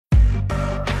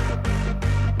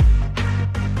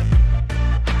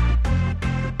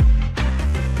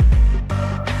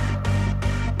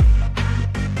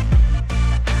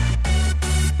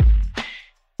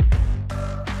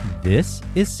This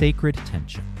is Sacred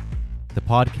Tension, the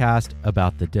podcast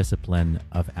about the discipline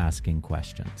of asking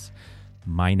questions.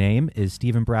 My name is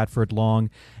Stephen Bradford Long,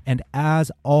 and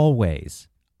as always,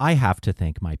 I have to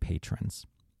thank my patrons.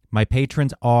 My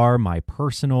patrons are my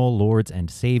personal lords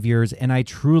and saviors, and I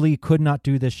truly could not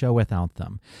do this show without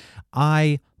them.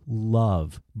 I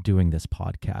love doing this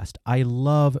podcast. I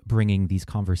love bringing these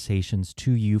conversations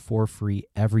to you for free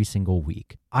every single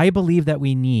week. I believe that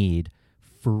we need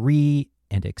free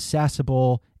and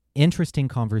accessible, interesting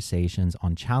conversations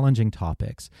on challenging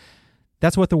topics.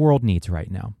 That's what the world needs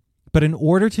right now. But in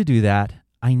order to do that,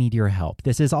 I need your help.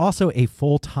 This is also a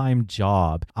full-time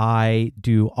job. I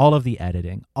do all of the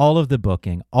editing, all of the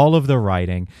booking, all of the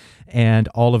writing, and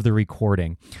all of the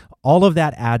recording. All of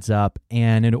that adds up,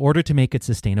 and in order to make it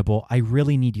sustainable, I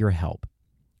really need your help.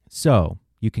 So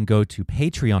you can go to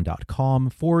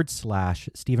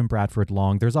patreon.com/Stephen Bradford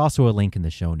Long. There's also a link in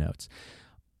the show notes.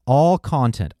 All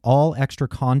content, all extra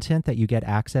content that you get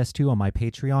access to on my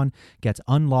Patreon gets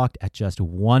unlocked at just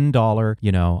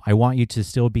 $1. I want you to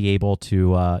still be able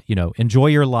to, enjoy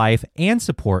your life and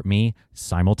support me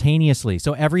simultaneously.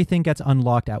 So everything gets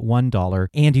unlocked at $1,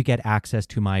 and you get access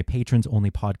to my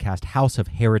patrons-only podcast, House of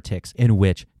Heretics, in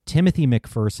which Timothy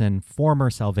McPherson,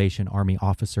 former Salvation Army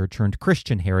officer turned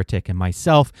Christian heretic, and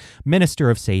myself,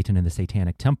 minister of Satan in the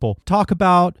Satanic Temple, talk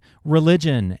about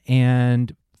religion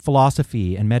and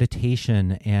philosophy and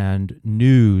meditation and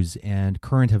news and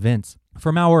current events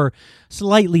from our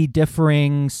slightly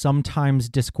differing, sometimes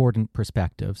discordant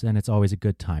perspectives, and it's always a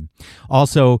good time.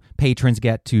 Also, patrons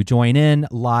get to join in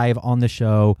live on the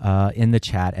show in the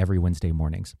chat every Wednesday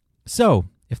mornings. So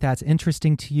if that's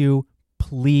interesting to you,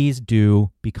 please do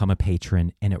become a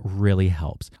patron, and it really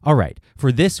helps. All right,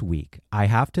 for this week, I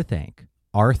have to thank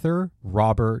Arthur,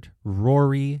 Robert,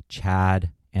 Rory, Chad,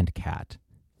 and Kat.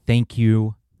 Thank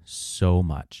you so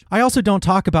much. I also don't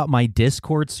talk about my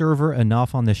Discord server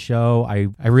enough on the show. I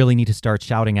really need to start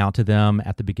shouting out to them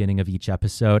at the beginning of each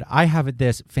episode. I have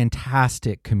this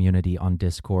fantastic community on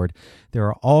Discord. There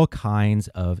are all kinds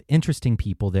of interesting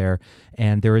people there,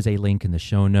 and there is a link in the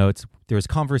show notes. There's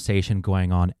conversation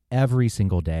going on every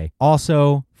single day.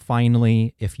 Also,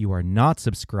 finally, if you are not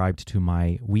subscribed to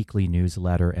my weekly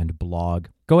newsletter and blog,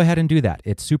 go ahead and do that.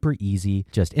 It's super easy.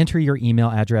 Just enter your email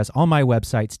address on my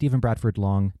website,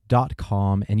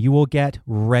 stephenbradfordlong.com, and you will get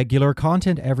regular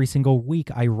content every single week.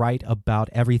 I write about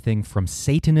everything from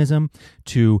Satanism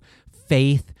to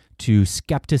faith to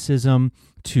skepticism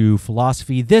to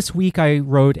philosophy. This week, I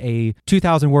wrote a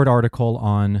 2,000-word article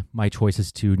on my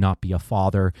choices to not be a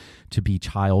father, to be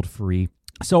child-free.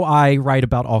 So I write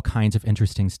about all kinds of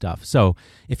interesting stuff. So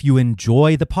if you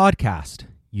enjoy the podcast,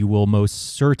 you will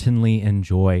most certainly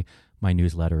enjoy my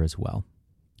newsletter as well.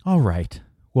 All right.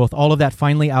 Well, with all of that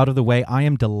finally out of the way, I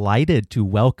am delighted to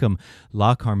welcome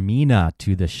La Carmina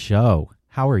to the show.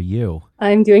 How are you?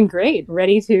 I'm doing great.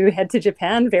 Ready to head to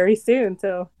Japan very soon.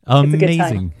 So amazing. It's a good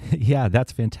time. Yeah,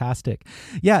 that's fantastic.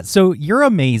 Yeah, so you're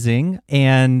amazing,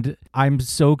 and I'm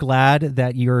so glad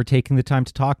that you're taking the time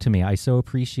to talk to me. I so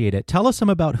appreciate it. Tell us some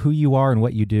about who you are and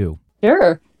what you do.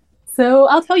 Sure. So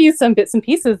I'll tell you some bits and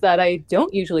pieces that I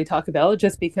don't usually talk about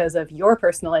just because of your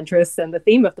personal interests and the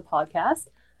theme of the podcast.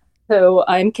 So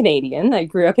I'm Canadian. I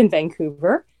grew up in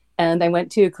Vancouver, and I went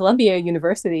to Columbia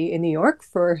University in New York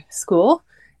for school.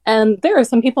 And there are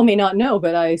some people may not know,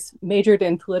 but I majored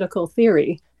in political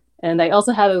theory. And I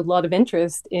also had a lot of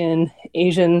interest in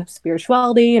Asian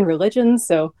spirituality and religion.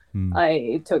 So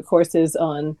I took courses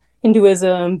on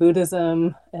Hinduism,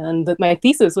 Buddhism, and my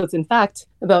thesis was in fact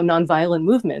about nonviolent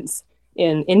movements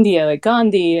in India, like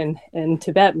Gandhi, and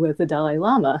Tibet with the Dalai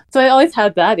Lama. So I always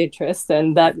had that interest,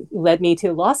 and that led me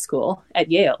to law school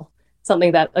at Yale,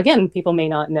 something that, again, people may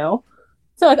not know.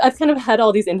 So I've kind of had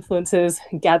all these influences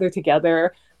gathered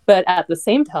together, but at the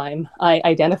same time, I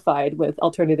identified with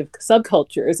alternative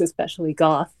subcultures, especially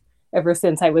goth, ever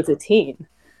since I was a teen.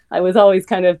 I was always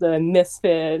kind of the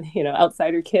misfit,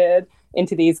 outsider kid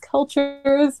into these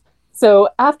cultures. So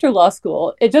after law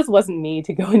school, it just wasn't me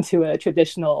to go into a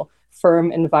traditional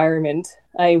firm environment.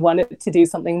 I wanted to do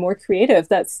something more creative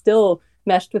that still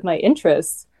meshed with my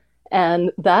interests.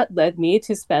 And that led me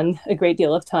to spend a great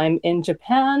deal of time in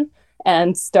Japan,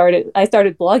 and I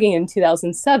started blogging in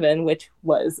 2007, which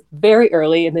was very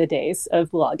early in the days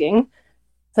of blogging.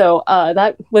 So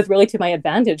that was really to my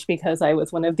advantage because I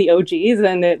was one of the OGs,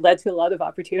 and it led to a lot of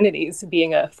opportunities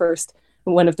being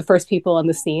one of the first people on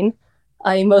the scene.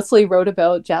 I mostly wrote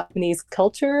about Japanese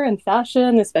culture and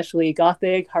fashion, especially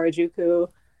Gothic, Harajuku,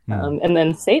 and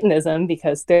then Satanism,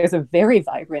 because there's a very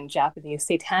vibrant Japanese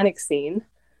satanic scene.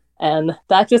 And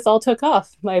that just all took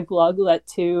off. My blog led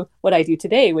to what I do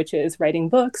today, which is writing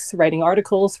books, writing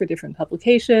articles for different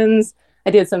publications.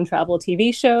 I did some travel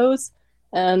TV shows,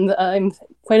 and I'm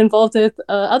quite involved with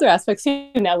other aspects too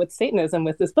now with Satanism,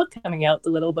 with this book coming out, The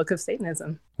Little Book of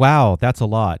Satanism. Wow, that's a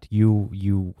lot. You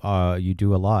do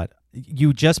a lot.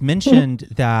 You just mentioned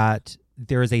that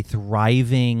there is a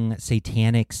thriving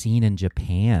satanic scene in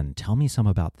Japan. Tell me some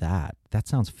about that. That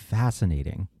sounds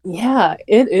fascinating. Yeah,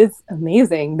 it is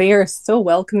amazing. They are so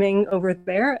welcoming over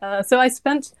there. So I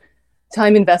spent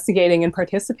time investigating and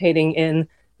participating in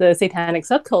the satanic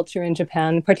subculture in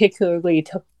Japan, particularly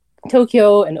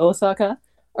Tokyo and Osaka,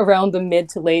 around the mid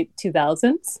to late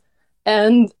 2000s.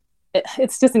 And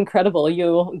it's just incredible.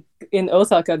 In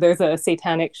Osaka, there's a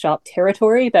satanic shop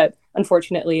territory that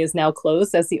unfortunately is now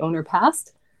closed as the owner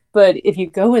passed. But if you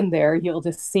go in there, you'll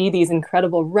just see these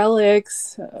incredible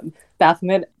relics,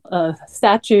 Baphomet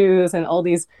statues, and all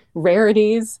these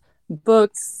rarities,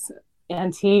 books,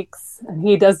 antiques. And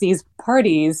he does these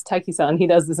parties, Taiki-san, he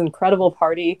does this incredible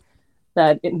party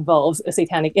that involves a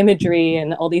satanic imagery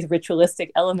and all these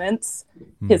ritualistic elements.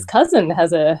 His cousin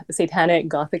has a satanic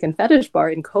gothic and fetish bar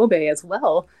in Kobe as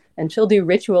well, and she'll do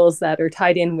rituals that are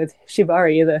tied in with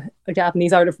shibari, the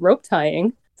Japanese art of rope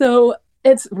tying. So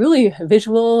it's really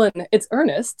visual and it's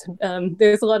earnest.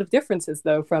 There's a lot of differences,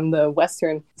 though, from the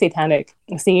Western satanic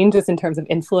scene, just in terms of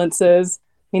influences.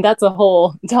 I mean, that's a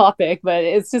whole topic, but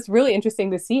it's just really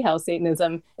interesting to see how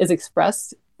Satanism is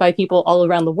expressed by people all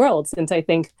around the world, since I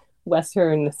think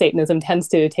Western Satanism tends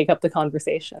to take up the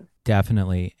conversation.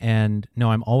 Definitely. And no,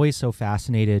 I'm always so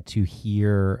fascinated to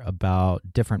hear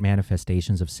about different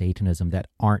manifestations of Satanism that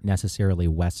aren't necessarily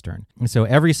Western. And so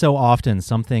every so often,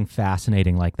 something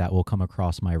fascinating like that will come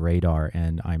across my radar,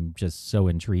 and I'm just so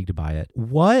intrigued by it.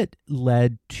 What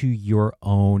led to your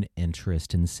own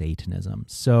interest in Satanism?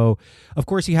 So, of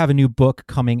course, you have a new book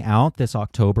coming out this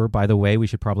October. By the way, we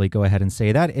should probably go ahead and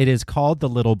say that. It is called The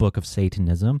Little Book of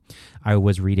Satanism. I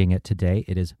was reading it today.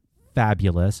 It is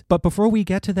fabulous. But before we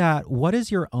get to that, what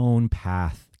is your own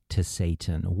path to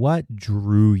Satan? What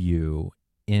drew you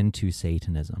into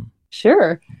Satanism?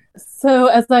 Sure. So,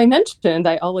 as I mentioned,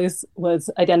 I always was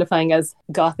identifying as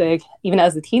Gothic, even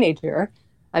as a teenager.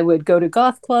 I would go to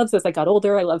goth clubs as I got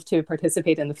older. I loved to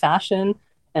participate in the fashion.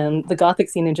 And the Gothic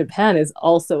scene in Japan is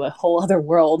also a whole other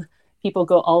world. People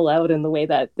go all out in the way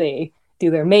that they do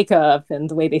their makeup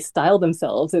and the way they style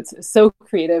themselves. It's so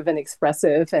creative and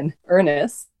expressive and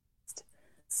earnest.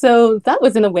 So that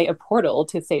was in a way a portal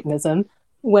to Satanism.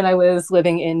 When I was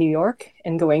living in New York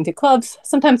and going to clubs,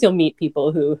 sometimes you'll meet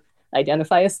people who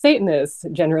identify as Satanists.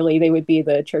 Generally, they would be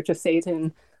the Church of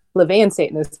Satan, LaVeyan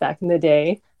Satanists back in the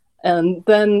day. And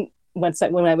then when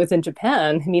I was in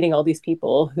Japan, meeting all these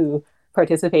people who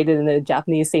participated in the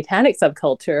Japanese satanic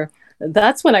subculture,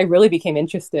 that's when I really became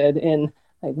interested in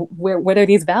what are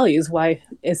these values? Why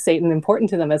is Satan important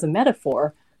to them as a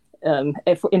metaphor?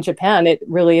 If in Japan, it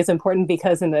really is important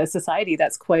because in a society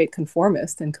that's quite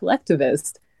conformist and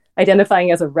collectivist, identifying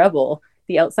as a rebel,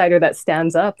 the outsider that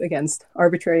stands up against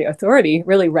arbitrary authority,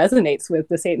 really resonates with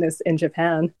the Satanists in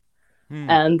Japan.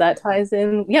 And that ties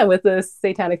in, with the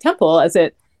Satanic Temple as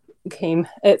it came.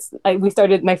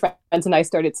 My friends and I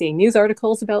started seeing news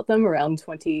articles about them around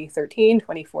 2013,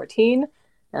 2014.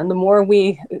 And the more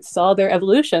we saw their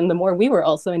evolution, the more we were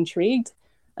also intrigued.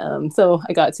 So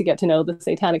I got to know the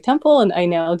Satanic Temple, and I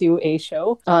now do a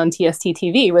show on TST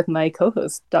TV with my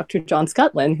co-host, Dr. John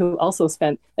Scotland, who also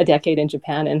spent a decade in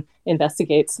Japan and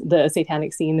investigates the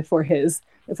satanic scene for his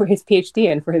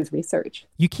PhD and for his research.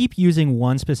 You keep using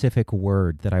one specific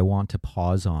word that I want to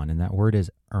pause on, and that word is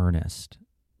earnest.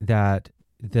 That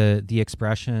the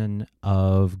expression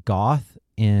of goth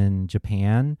in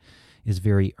Japan is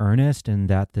very earnest, and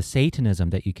that the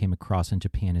Satanism that you came across in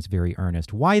Japan is very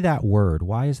earnest. Why that word?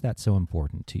 Why is that so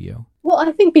important to you? Well,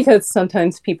 I think because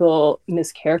sometimes people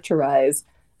mischaracterize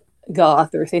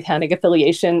goth or satanic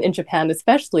affiliation in Japan,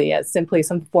 especially, as simply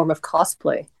some form of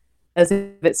cosplay, as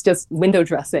if it's just window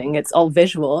dressing, it's all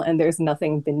visual, and there's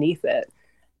nothing beneath it.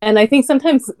 And I think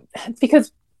sometimes,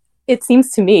 because it seems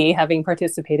to me, having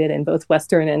participated in both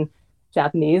Western and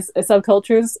Japanese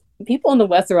subcultures, people in the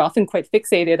West are often quite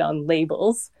fixated on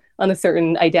labels, on a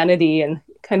certain identity, and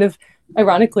kind of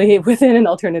ironically within an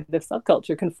alternative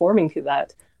subculture conforming to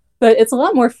that. But it's a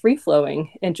lot more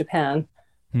free-flowing in Japan.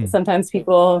 Sometimes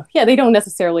people, they don't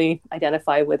necessarily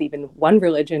identify with even one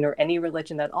religion or any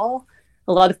religion at all.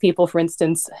 A lot of people, for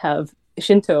instance, have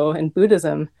Shinto and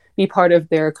Buddhism be part of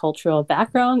their cultural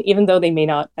background, even though they may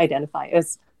not identify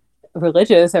as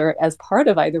religious or as part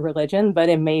of either religion, but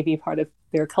it may be part of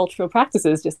their cultural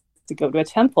practices just to go to a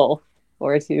temple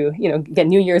or to, get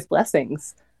New Year's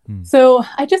blessings. Hmm. So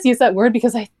I just use that word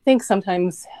because I think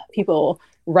sometimes people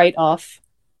write off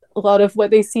a lot of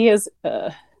what they see as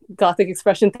gothic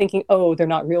expression, thinking, oh, they're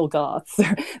not real goths,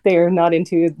 or they are not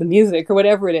into the music, or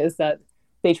whatever it is that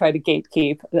they try to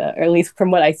gatekeep, or at least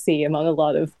from what I see among a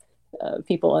lot of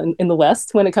people in the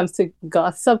West when it comes to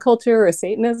goth subculture or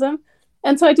Satanism.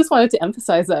 And so I just wanted to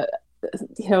emphasize that,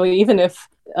 even if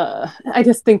I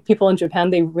just think people in Japan,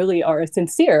 they really are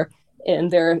sincere in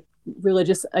their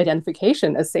religious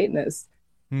identification as Satanists.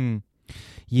 Hmm.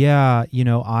 Yeah,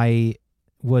 I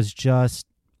was just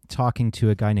talking to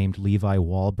a guy named Levi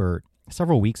Walbert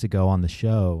several weeks ago on the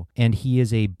show, and he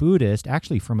is a Buddhist,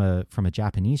 actually from a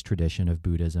Japanese tradition of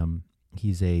Buddhism.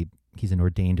 He's an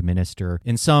ordained minister.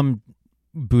 In some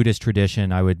Buddhist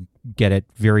tradition, I would get it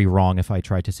very wrong if I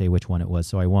tried to say which one it was,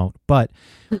 so I won't. But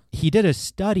he did a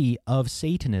study of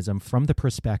Satanism from the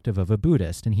perspective of a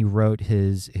Buddhist, and he wrote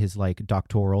his like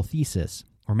doctoral thesis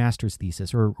or master's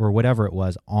thesis or whatever it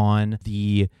was on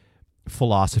the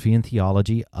philosophy and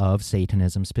theology of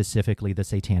Satanism, specifically the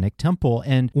Satanic Temple.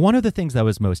 And one of the things that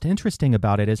was most interesting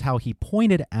about it is how he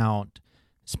pointed out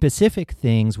specific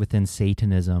things within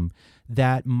Satanism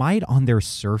that might on their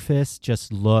surface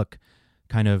just look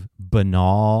kind of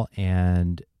banal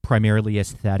and primarily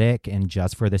aesthetic and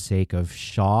just for the sake of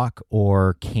shock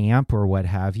or camp or what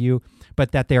have you,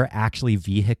 but that they're actually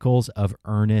vehicles of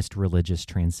earnest religious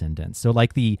transcendence. So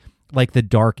like the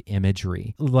dark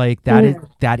imagery, like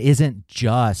that isn't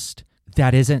just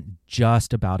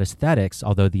about aesthetics,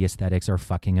 although the aesthetics are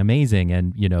fucking amazing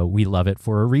and we love it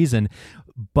for a reason,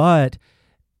 but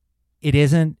it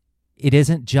isn't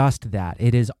just that.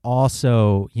 It is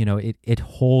also, it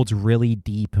holds really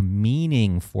deep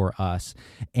meaning for us,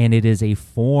 and it is a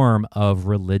form of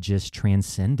religious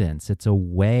transcendence. It's a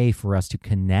way for us to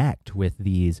connect with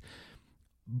these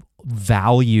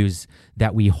values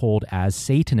that we hold as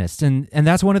Satanists. And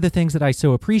that's one of the things that I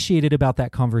so appreciated about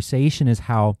that conversation is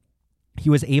how he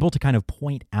was able to kind of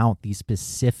point out these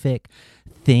specific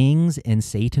things in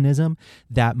Satanism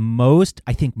that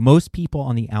I think most people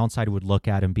on the outside would look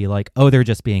at and be like, oh, they're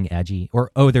just being edgy, or,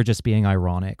 oh, they're just being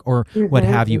ironic, or what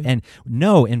have you. And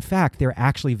no, in fact, they're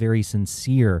actually very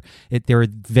sincere. They're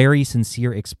very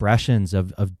sincere expressions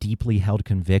of deeply held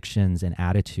convictions and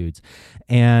attitudes.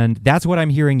 And that's what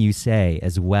I'm hearing you say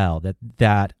as well,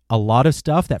 that a lot of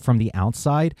stuff that from the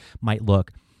outside might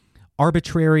look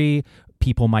arbitrary,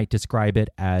 people might describe it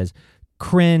as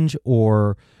cringe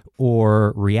or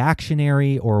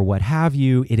reactionary or what have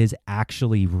you, it is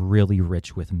actually really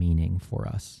rich with meaning for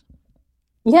us.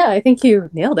 Yeah, I think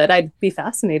you nailed it. I'd be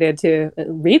fascinated to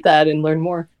read that and learn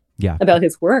more about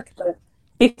his work. But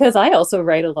because I also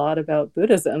write a lot about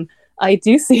Buddhism, I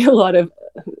do see a lot of,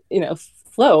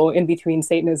 flow in between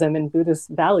Satanism and Buddhist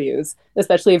values,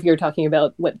 especially if you're talking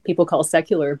about what people call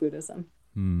secular Buddhism.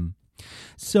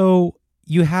 So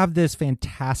you have this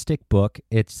fantastic book.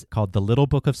 It's called The Little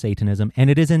Book of Satanism, and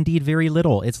it is indeed very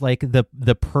little. It's like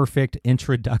the perfect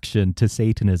introduction to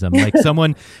Satanism. Like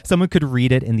someone could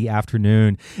read it in the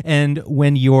afternoon. And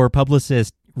when your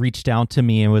publicist reached out to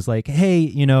me and was like,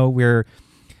 hey,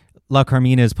 La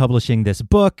Carmina is publishing this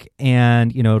book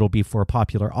and, it'll be for a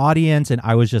popular audience. And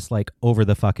I was just like over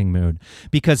the fucking moon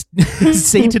because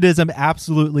Satanism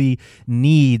absolutely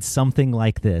needs something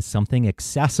like this, something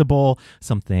accessible,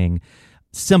 something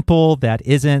simple that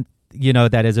isn't,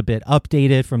 that is a bit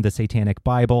updated from the Satanic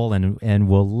Bible and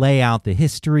will lay out the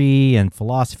history and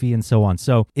philosophy and so on.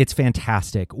 So it's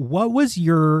fantastic. What was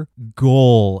your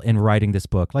goal in writing this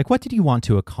book? Like, what did you want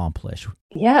to accomplish?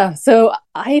 Yeah, so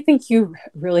I think you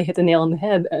really hit the nail on the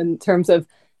head in terms of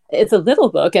it's a little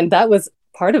book, and that was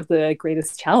part of the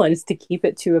greatest challenge to keep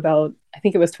it to about, I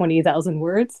think it was 20,000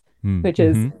 words, which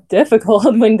is difficult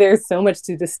when there's so much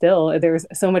to distill. There's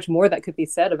so much more that could be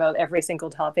said about every single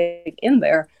topic in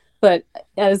there. But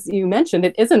as you mentioned,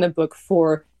 it isn't a book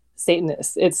for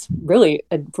Satanists. It's really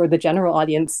for the general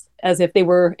audience, as if they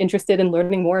were interested in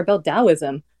learning more about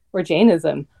Taoism or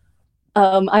Jainism.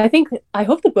 I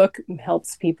hope the book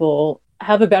helps people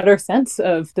have a better sense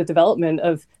of the development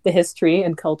of the history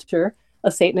and culture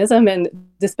of Satanism and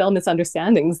dispel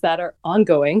misunderstandings that are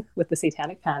ongoing with the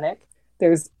Satanic Panic.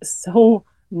 There's so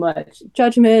much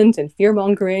judgment and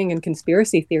fear-mongering and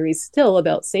conspiracy theories still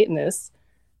about Satanists.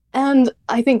 And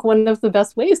I think one of the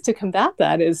best ways to combat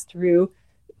that is through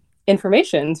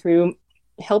information, through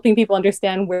helping people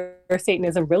understand where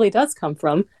Satanism really does come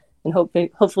from. And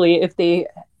hopefully, if they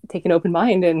take an open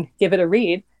mind and give it a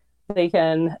read, they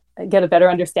can get a better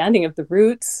understanding of the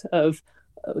roots of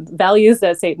values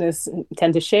that Satanists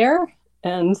tend to share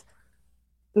and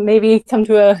maybe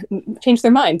change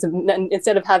their minds. And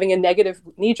instead of having a negative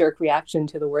knee-jerk reaction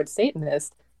to the word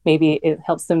Satanist, maybe it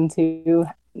helps them to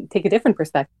take a different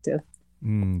perspective.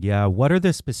 Yeah. What are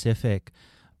the specific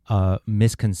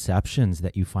misconceptions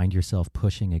that you find yourself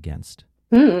pushing against?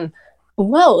 Hmm.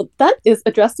 Well, that is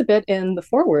addressed a bit in the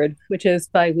foreword, which is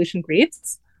by Lucian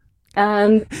Greaves.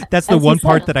 And That's the as he one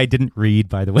part said, that I didn't read,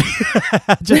 by the way.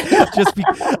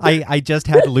 I just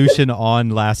had Lucian on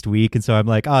last week, and so I'm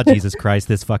like, oh, Jesus Christ,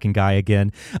 this fucking guy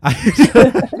again.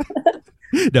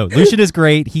 No, Lucian is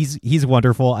great. He's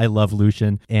wonderful. I love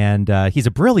Lucian, and he's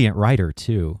a brilliant writer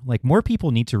too. Like, more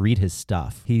people need to read his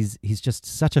stuff. He's just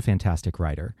such a fantastic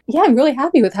writer. yeah, I'm really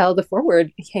happy with how the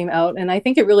foreword came out. And I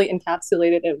think it really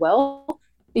encapsulated it well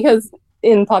because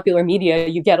in popular media,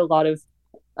 you get a lot of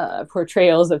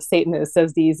portrayals of Satanists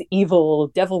as these evil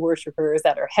devil worshippers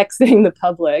that are hexing the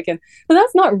public. But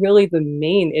that's not really the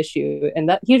main issue. And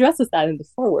that he addresses that in the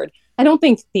foreword. I don't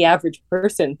think the average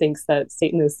person thinks that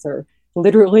Satanists are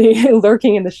literally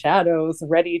lurking in the shadows,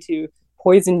 ready to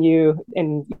poison you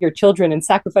and your children and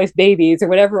sacrifice babies or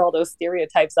whatever all those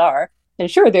stereotypes are. And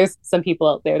sure, there's some people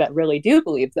out there that really do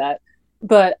believe that.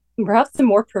 But perhaps the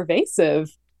more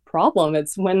pervasive problem,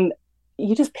 it's when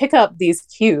you just pick up these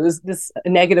cues, this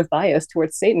negative bias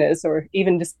towards Satanists, or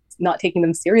even just not taking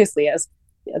them seriously as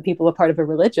people a part of a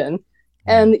religion.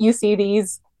 And you see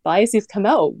these biases come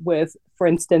out with, for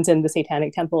instance, in the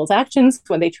Satanic Temple's actions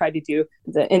when they tried to do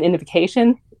an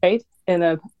invocation, right,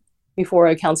 before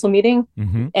a council meeting.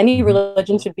 Mm-hmm. Any Mm-hmm.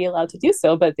 religion should be allowed to do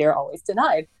so, but they're always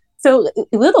denied. So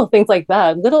little things like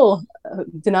that, little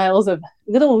denials of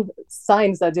little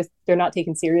signs that just they're not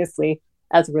taken seriously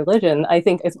as a religion, I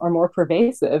think are more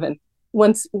pervasive. And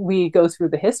once we go through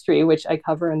the history, which I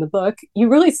cover in the book, you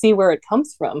really see where it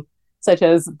comes from, such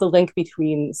as the link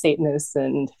between Satanists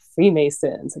and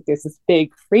Freemasons. Like there's this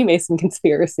big Freemason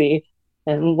conspiracy.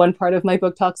 And one part of my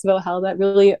book talks about how that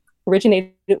really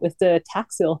originated with the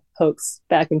Taxil hoax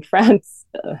back in France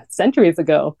centuries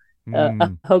ago.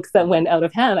 A hoax that went out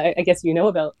of hand. I guess you know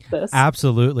about this.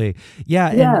 Absolutely.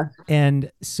 Yeah. Yeah.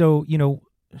 And so,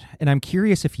 and I'm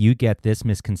curious if you get this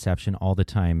misconception all the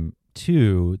time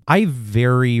too. I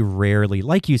very rarely,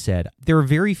 like you said, there are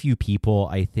very few people,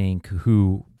 I think,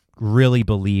 who really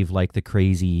believe like the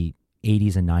crazy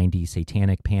 80s and 90s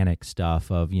satanic panic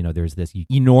stuff of, there's this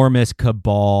enormous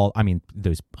cabal. I mean,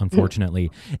 there's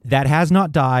unfortunately that has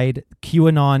not died.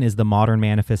 QAnon is the modern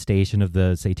manifestation of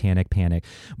the satanic panic.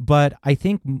 But I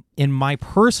think in my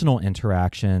personal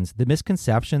interactions, the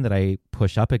misconception that I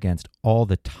push up against all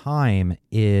the time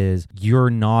is you're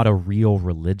not a real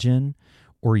religion,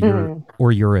 or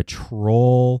you're a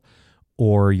troll,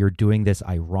 or you're doing this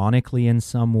ironically in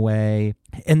some way.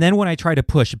 And then when I try to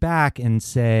push back and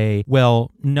say, well,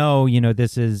 no,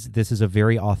 this is a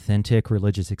very authentic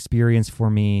religious experience for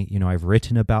me. I've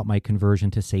written about my conversion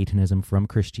to Satanism from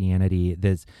Christianity.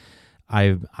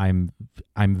 I'm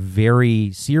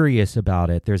very serious about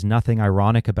it. There's nothing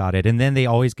ironic about it. And then they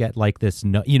always get like this,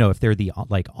 if they're the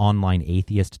like online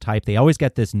atheist type, they always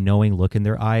get this knowing look in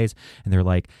their eyes, and they're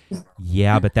like,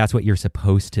 yeah, but that's what you're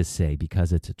supposed to say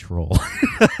because it's a troll.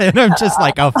 And I'm just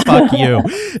like, oh, fuck you.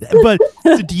 But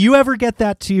so do you ever get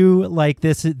that too? Like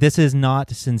this is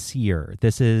not sincere.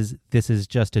 This is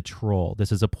just a troll.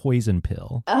 This is a poison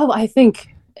pill. Oh, I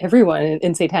think everyone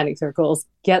in satanic circles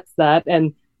gets that.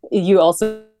 And you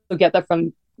also get that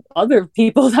from other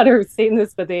people that are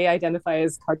Satanists, but they identify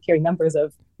as card-carrying members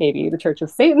of maybe the Church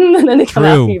of Satan, and then they come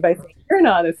after you by saying, you're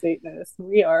not a Satanist.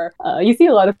 We are. You see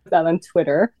a lot of that on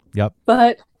Twitter. Yep.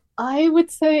 But I would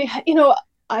say,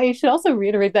 I should also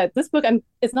reiterate that this book,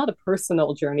 it's not a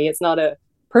personal journey. It's not a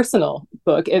personal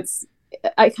book.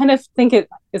 I kind of think it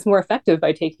is more effective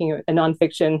by taking a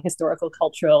nonfiction, historical,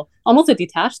 cultural, almost a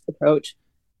detached approach.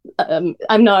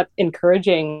 I'm not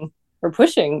encouraging or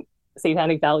pushing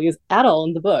satanic values at all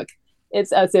in the book.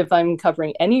 It's as if I'm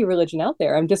covering any religion out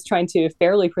there. I'm just trying to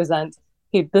fairly present,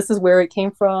 hey, this is where it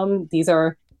came from. These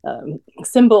are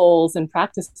symbols and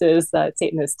practices that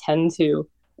Satanists tend to,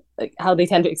 like how they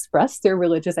tend to express their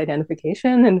religious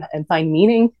identification and find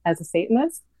meaning as a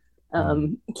Satanist.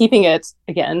 Keeping it,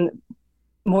 again,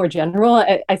 more general.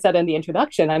 I said in the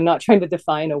introduction, I'm not trying to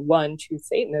define a one true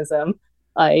Satanism.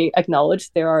 I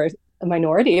acknowledge there are a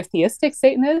minority of theistic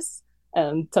Satanists.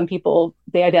 Some people,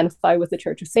 they identify with the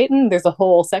Church of Satan. There's a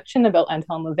whole section about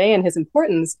Anton LaVey and his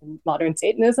importance in modern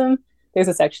Satanism. There's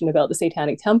a section about the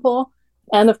Satanic Temple.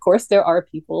 And of course, there are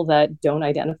people that don't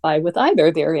identify with either.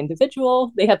 They're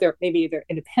individual. They have maybe their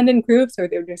independent groups, or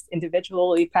they're just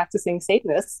individually practicing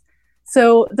Satanists.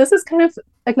 So this is kind of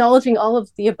acknowledging all of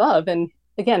the above. And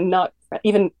again, not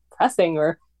even pressing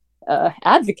or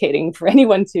advocating for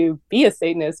anyone to be a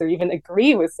Satanist or even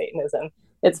agree with Satanism.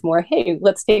 It's more, hey,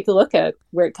 let's take a look at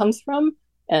where it comes from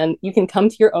and you can come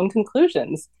to your own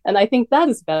conclusions. And I think that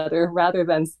is better rather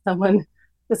than someone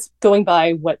just going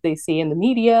by what they see in the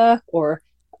media or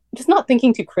just not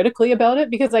thinking too critically about it,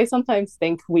 because I sometimes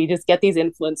think we just get these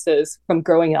influences from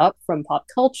growing up, from pop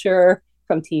culture,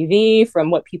 from TV,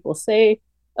 from what people say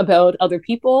about other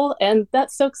people, and that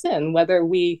soaks in whether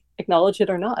we acknowledge it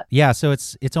or not. Yeah, so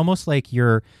it's almost like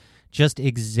you're just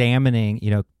examining,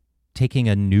 taking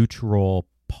a neutral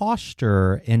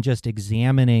posture and just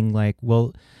examining like,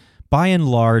 well, by and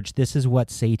large, this is what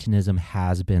Satanism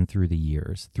has been through the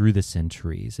years, through the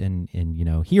centuries. And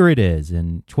here it is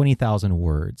in 20,000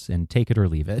 words, and take it or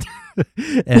leave it.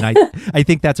 And I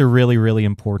think that's a really, really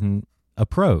important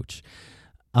approach.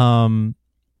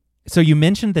 So you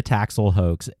mentioned the Taxil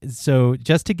hoax. So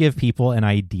just to give people an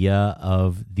idea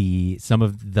of some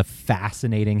of the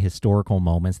fascinating historical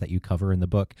moments that you cover in the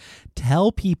book,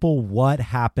 tell people what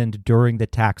happened during the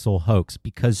Taxil hoax,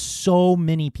 because so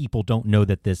many people don't know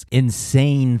that this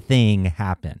insane thing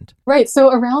happened. Right.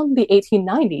 So around the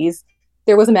 1890s,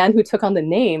 there was a man who took on the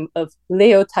name of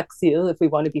Léo Taxil, if we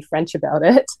want to be French about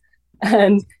it.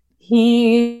 And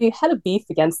he had a beef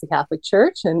against the Catholic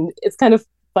Church. And it's kind of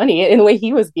funny, in a way,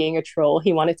 he was being a troll.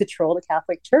 He wanted to troll the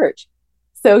Catholic Church.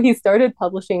 So he started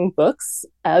publishing books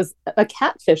as a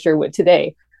catfisher would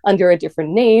today, under a different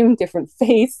name, different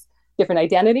face, different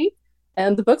identity.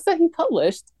 And the books that he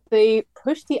published, they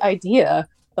pushed the idea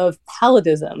of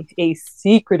palladism, a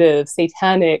secretive,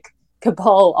 satanic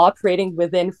cabal operating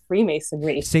within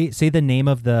Freemasonry. Say the name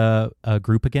of the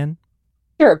group again.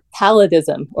 Sure,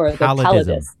 palladism, or the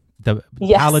Palladists.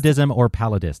 Palladism or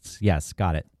Palladists. Yes,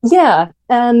 got it. Yeah,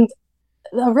 and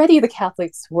already the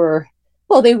Catholics were,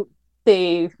 well,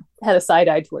 they had a side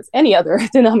eye towards any other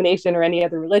denomination or any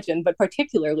other religion, but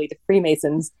particularly the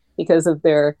Freemasons because of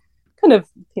their kind of,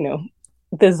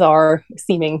 bizarre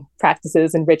seeming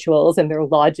practices and rituals and their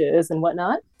lodges and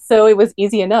whatnot. So it was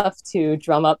easy enough to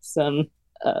drum up some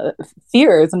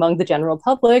fears among the general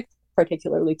public,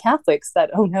 particularly Catholics, that,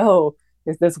 oh no,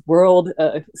 there's this world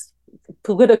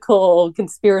political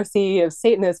conspiracy of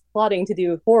Satanists plotting to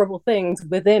do horrible things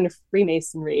within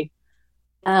Freemasonry.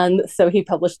 And so he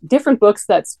published different books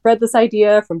that spread this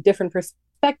idea from different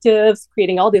perspectives,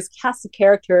 creating all these cast of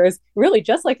characters, really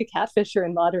just like a catfisher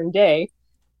in modern day.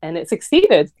 And it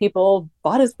succeeded. People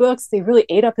bought his books. They really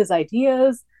ate up his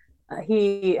ideas.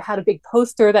 He had a big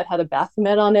poster that had a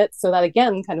Baphomet on it. So that,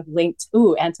 again, kind of linked,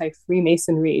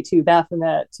 anti-Freemasonry to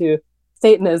Baphomet, to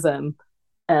Satanism.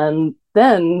 And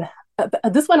then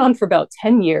this went on for about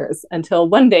 10 years until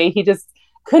one day he just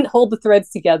couldn't hold the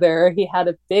threads together. He had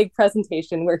a big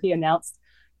presentation where he announced,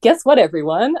 guess what,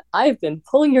 everyone? I've been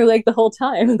pulling your leg the whole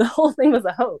time, and the whole thing was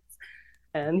a hoax.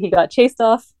 And he got chased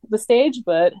off the stage,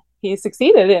 but he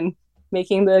succeeded in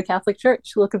making the Catholic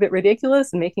Church look a bit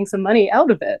ridiculous and making some money out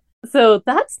of it. So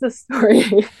that's the story.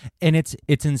 And it's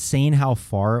insane how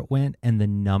far it went and the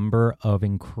number of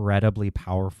incredibly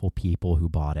powerful people who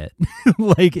bought it.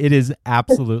 Like, it is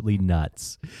absolutely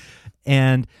nuts.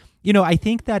 And, I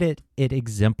think that it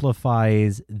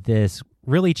exemplifies this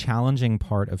really challenging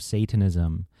part of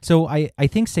Satanism. So I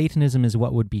think Satanism is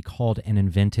what would be called an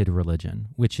invented religion,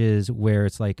 which is where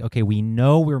it's like, okay, we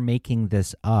know we're making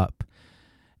this up,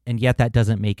 and yet that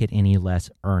doesn't make it any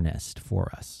less earnest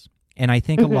for us. And I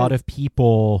think a lot of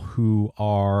people who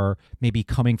are maybe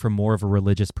coming from more of a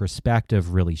religious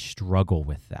perspective really struggle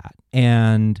with that.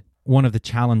 And one of the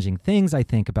challenging things I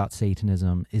think about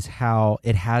Satanism is how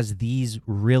it has these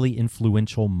really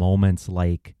influential moments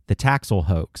like the Taxil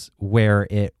hoax, where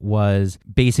it was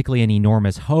basically an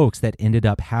enormous hoax that ended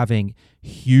up having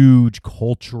huge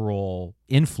cultural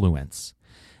influence.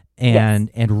 And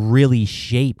really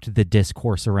shaped the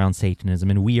discourse around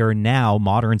Satanism. And we are now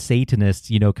modern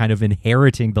Satanists, kind of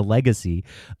inheriting the legacy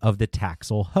of the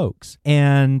Taxil hoax.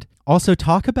 And also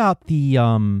talk about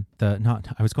I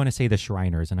was going to say the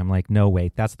Shriners, and I'm like, no,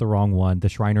 wait, that's the wrong one. The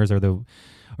Shriners are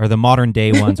the modern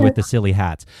day ones with the silly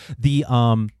hats. The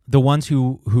ones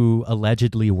who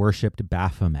allegedly worshipped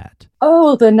Baphomet.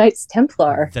 Oh, the Knights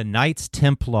Templar. The Knights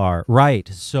Templar, right.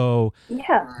 So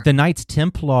yeah, the Knights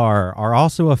Templar are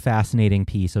also a fascinating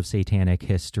piece of satanic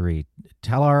history.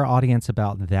 Tell our audience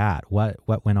about that. What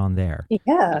went on there?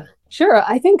 Yeah, sure.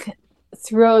 I think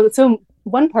so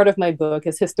one part of my book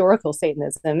is historical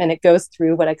Satanism, and it goes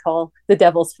through what I call the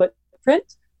devil's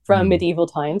footprint from medieval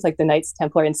times, like the Knights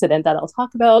Templar incident that I'll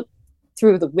talk about,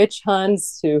 through the witch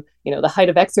hunts to, the height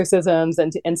of exorcisms,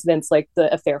 and to incidents like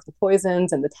the Affair of the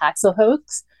Poisons and the Taxil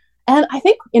hoax. And I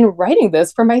think in writing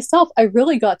this for myself, I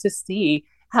really got to see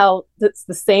how it's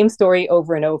the same story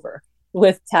over and over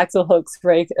with Taxil hoax,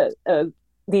 right?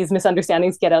 These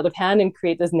misunderstandings get out of hand and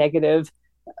create this negative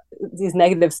these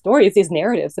negative stories, these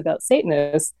narratives about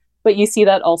Satanists. But you see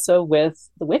that also with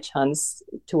the witch hunts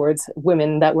towards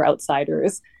women that were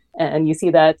outsiders. And you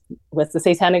see that with the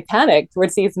Satanic Panic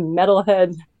towards these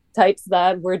metalhead types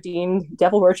that were deemed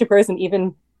devil worshippers, and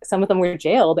even some of them were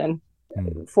jailed and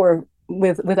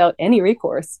without any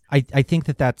recourse. I think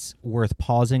that that's worth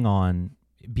pausing on,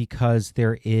 because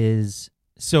there is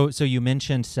so you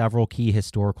mentioned several key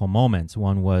historical moments.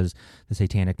 One was the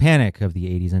Satanic Panic of the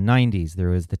 80s and 90s. There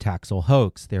was the Taxil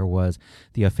hoax. There was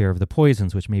the Affair of the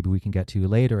Poisons, which maybe we can get to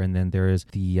later. And then there is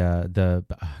the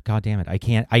God damn it,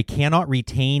 I cannot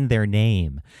retain their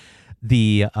name.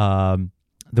 The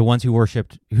ones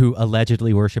who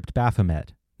allegedly worshipped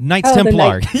Baphomet. Knights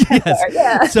Templar. Yes.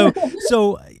 Yeah. So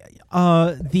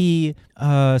the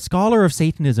scholar of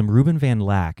Satanism, Ruben Van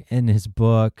Lack, in his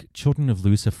book Children of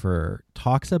Lucifer,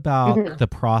 talks about the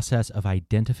process of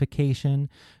identification,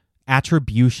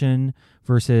 attribution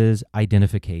versus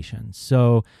identification.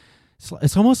 So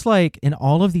it's almost like in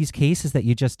all of these cases that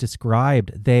you just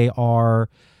described, they are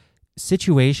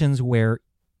situations where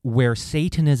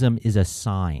Satanism is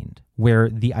assigned, where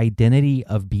the identity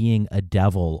of being a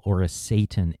devil or a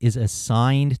Satan is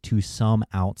assigned to some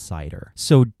outsider.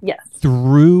 So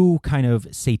through kind of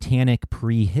satanic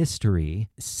prehistory,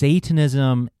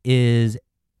 Satanism is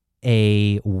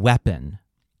a weapon,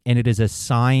 and it is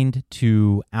assigned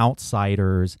to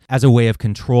outsiders as a way of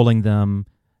controlling them,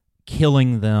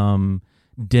 killing them,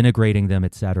 denigrating them,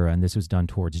 etc. And this was done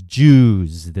towards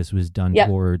Jews. This was done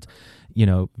towards,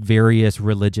 various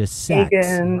religious sects.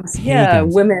 Pagans. Yeah,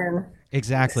 women.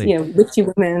 Exactly. Witchy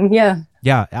women. Yeah.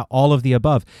 Yeah, all of the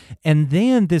above. And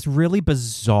then this really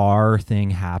bizarre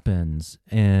thing happens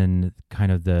in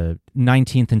kind of the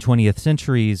 19th and 20th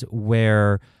centuries,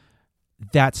 where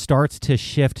that starts to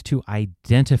shift to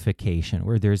identification,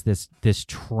 where there's this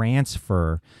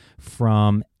transfer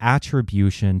from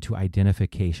attribution to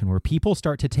identification, where people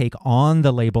start to take on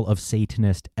the label of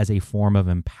Satanist as a form of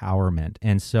empowerment.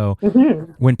 And so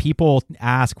when people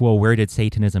ask, well, where did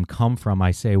Satanism come from?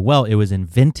 I say, well, it was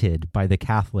invented by the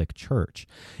Catholic Church.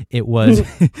 It was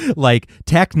like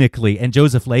technically, and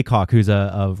Joseph Laycock, who's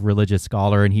a religious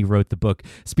scholar, and he wrote the book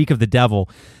Speak of the Devil,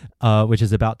 which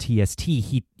is about TST,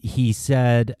 he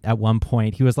said at one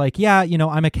point, he was like, yeah,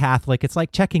 I'm a Catholic. It's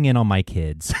like checking in on my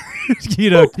kids.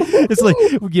 It's like,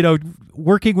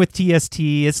 working with TST,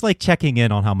 it's like checking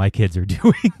in on how my kids are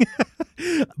doing.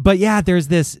 But yeah, there's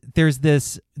this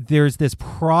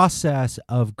process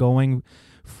of going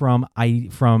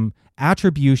from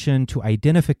attribution to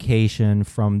identification,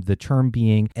 from the term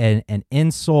being an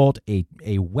insult, a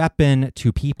weapon,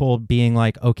 to people being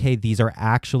like, okay,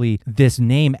 this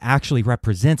name actually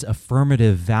represents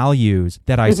affirmative values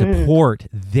that I support,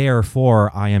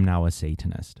 therefore I am now a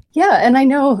Satanist. Yeah, and I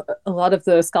know a lot of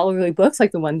the scholarly books,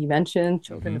 like the one you mentioned,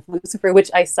 Children of Lucifer,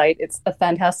 which I cite, it's a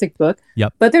fantastic book,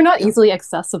 but they're not easily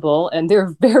accessible, and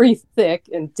they're very thick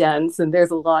and dense, and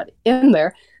there's a lot in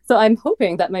there. So I'm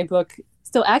hoping that my book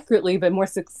still accurately, but more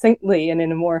succinctly and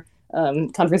in a more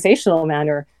conversational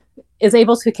manner, is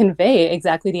able to convey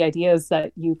exactly the ideas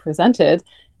that you presented.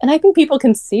 And I think people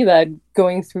can see that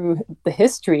going through the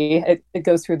history. It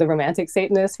goes through the romantic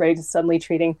Satanists, right? Just suddenly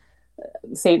treating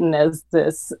Satan as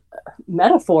this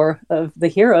metaphor of the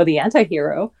hero, the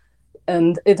anti-hero.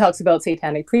 And it talks about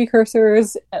satanic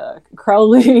precursors.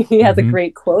 Crowley, he has a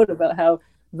great quote about how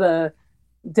the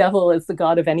devil is the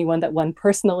god of anyone that one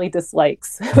personally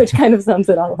dislikes, which kind of sums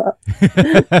it all up.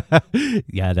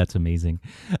 Yeah, that's amazing.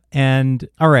 And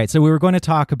all right, so we were going to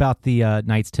talk about the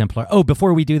Knights Templar. Oh,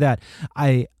 before we do that,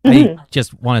 I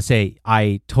just want to say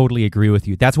I totally agree with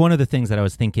you. That's one of the things that I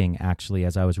was thinking, actually,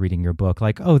 as I was reading your book.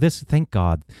 Like, oh, thank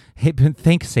God. Hey,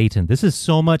 thank Satan. This is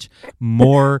so much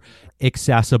more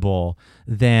accessible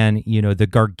than, the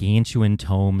gargantuan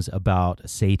tomes about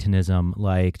Satanism,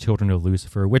 like Children of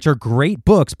Lucifer, which are great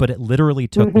books, but it literally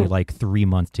took me like 3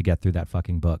 months to get through that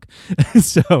fucking book.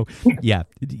 So yeah,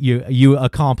 you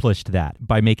accomplished that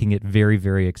by making it very,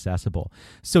 very accessible.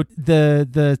 So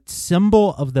the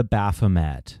symbol of the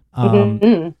Baphomet,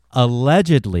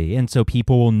 allegedly, and so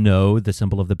people will know the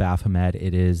symbol of the Baphomet,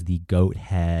 it is the goat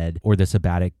head or the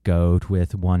sabbatic goat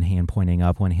with one hand pointing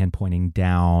up, one hand pointing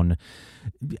down,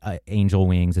 angel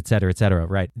wings, etc.,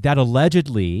 right? That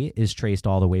allegedly is traced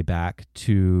all the way back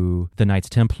to the Knights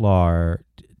Templar.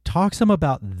 Talk some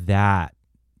about that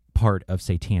part of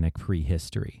satanic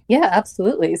prehistory. Yeah,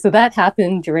 absolutely. So that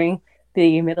happened during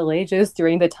the Middle Ages,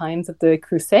 during the times of the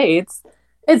Crusades.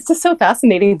 It's just so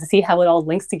fascinating to see how it all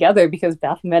links together, because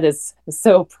Baphomet is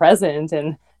so present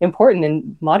and important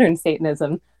in modern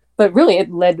Satanism. But really,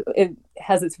 it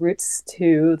has its roots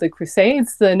to the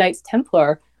Crusades. The Knights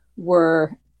Templar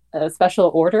were a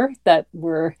special order that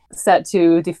were set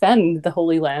to defend the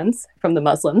Holy Lands from the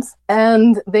Muslims.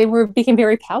 And they became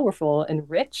very powerful and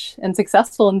rich and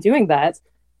successful in doing that.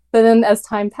 But then as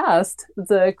time passed,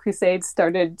 the Crusades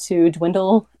started to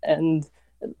dwindle, and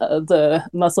the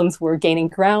Muslims were gaining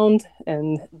ground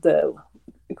and the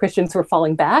Christians were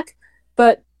falling back.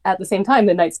 But at the same time,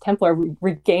 the Knights Templar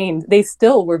regained, they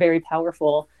still were very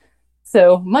powerful.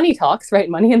 So money talks, right?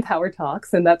 Money and power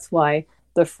talks. And that's why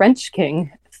the French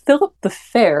king, Philip the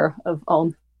Fair, of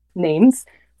all names,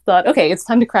 thought, okay, it's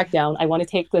time to crack down. I want to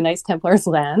take the Knights Templars'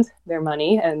 land, their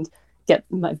money, and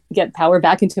get power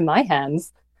back into my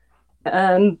hands.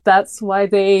 And that's why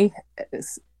they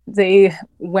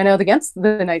went out against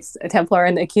the Knights Templar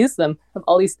and accused them of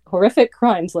all these horrific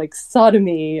crimes like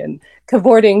sodomy and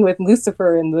cavorting with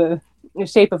Lucifer in the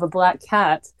shape of a black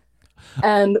cat.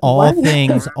 And all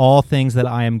things that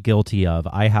I am guilty of.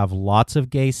 I have lots of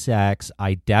gay sex.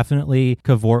 I definitely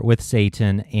cavort with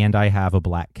Satan, and I have a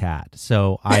black cat.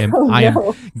 So I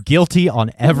am guilty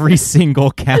on every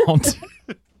single count.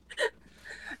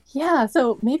 Yeah,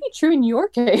 so maybe true in your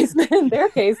case, but in their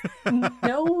case,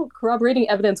 no corroborating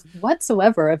evidence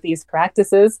whatsoever of these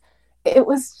practices. It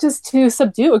was just to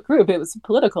subdue a group. It was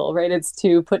political, right? It's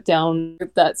to put down a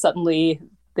group that suddenly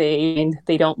they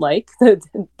don't like.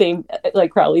 They,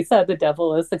 like Crowley said, the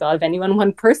devil is the god of anyone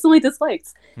one personally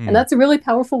dislikes. And that's a really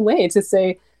powerful way to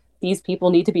say these people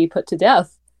need to be put to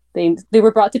death. They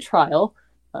were brought to trial,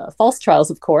 false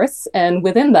trials, of course. And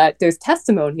within that, there's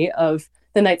testimony of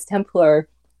the Knights Templar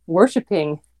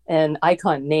worshipping an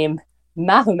icon named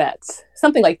Mahomet,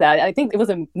 something like that. I think it was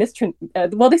a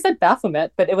well, they said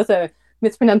Baphomet, but it was a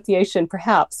mispronunciation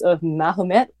perhaps of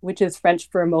Mahomet, which is French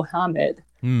for Mohammed.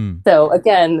 So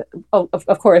again,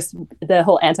 of course, the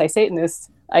whole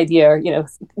anti-Satanist idea,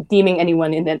 deeming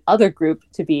anyone in that other group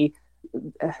to be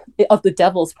of the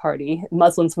devil's party,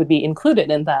 Muslims would be included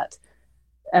in that.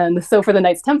 And so for the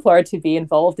Knights Templar to be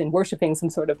involved in worshiping some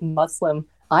sort of Muslim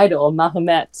idol,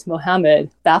 Mahomet,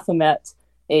 Mohammed, Baphomet,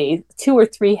 a 2 or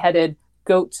 3 headed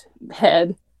goat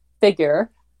head figure,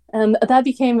 and that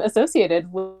became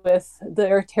associated with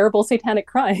their terrible satanic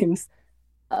crimes.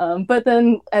 But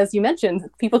then, as you mentioned,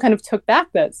 people kind of took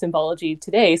back that symbology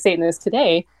today. Satanists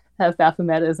today have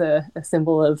Baphomet as a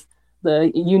symbol of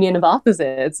the union of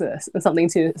opposites, something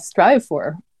to strive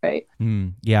for, right?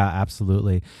 Yeah,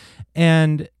 absolutely.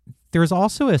 And there's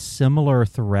also a similar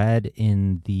thread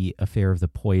in the affair of the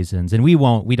poisons, and we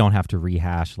don't have to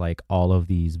rehash like all of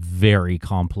these very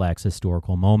complex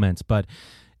historical moments, but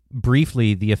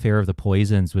briefly, the affair of the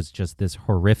poisons was just this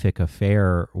horrific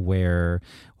affair where,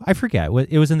 I forget,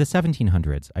 it was in the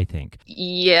 1700s, I think.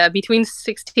 Yeah, between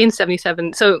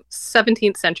 1677, so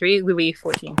 17th century, Louis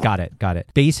XIV. Got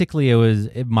it. Basically,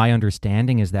 my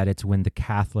understanding is that it's when the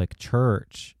Catholic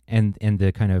Church and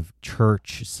the kind of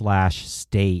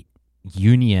church/state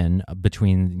union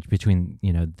between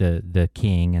the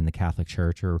king and the Catholic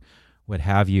Church, or what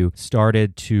have you,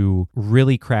 started to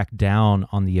really crack down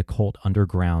on the occult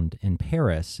underground in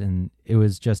Paris. And it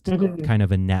was just kind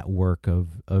of a network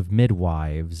of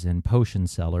midwives and potion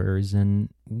sellers and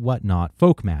whatnot,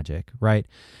 folk magic, right?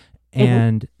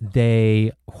 And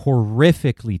they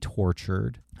horrifically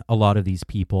tortured a lot of these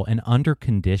people, and under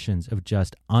conditions of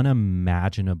just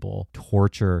unimaginable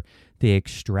torture, they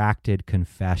extracted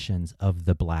confessions of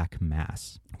the Black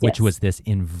Mass, which was this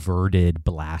inverted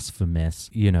blasphemous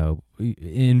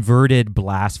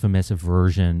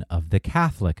version of the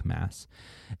Catholic Mass.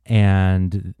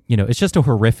 And, it's just a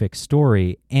horrific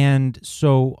story. And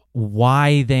so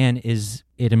why then is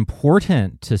it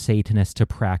important to Satanists to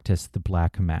practice the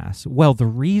Black Mass? Well, the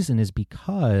reason is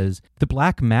because the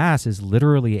Black Mass is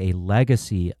literally a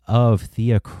legacy of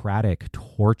theocratic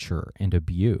torture and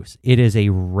abuse. It is a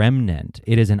remnant.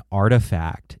 It is an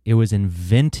artifact. It was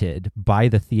invented by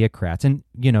the theocrats. And,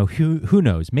 who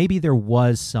knows? Maybe there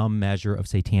was some measure of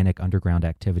satanic underground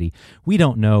activity. We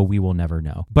don't know. We will never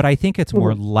know. But I think it's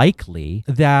more likely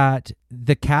that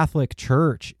the Catholic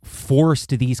Church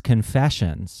forced these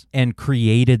confessions and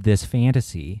created this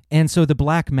fantasy. And so the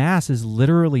Black Mass is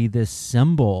literally this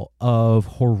symbol of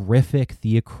horrific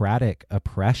theocratic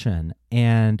oppression,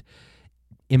 and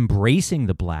embracing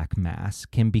the Black Mass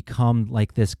can become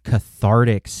like this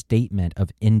cathartic statement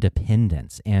of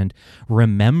independence and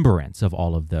remembrance of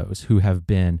all of those who have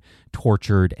been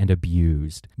tortured and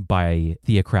abused by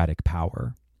theocratic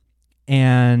power.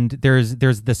 And there's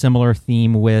the similar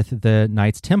theme with the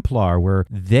Knights Templar, where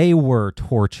they were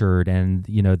tortured, and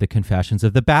the confessions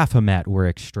of the Baphomet were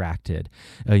extracted,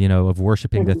 of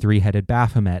worshiping the 3-headed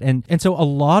Baphomet, and so a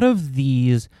lot of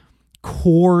these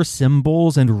core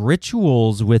symbols and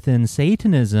rituals within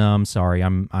Satanism. Sorry,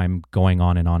 I'm going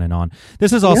on and on and on.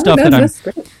 This is all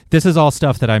this is all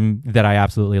stuff that I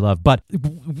absolutely love. But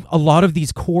a lot of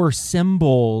these core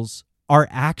symbols are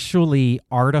actually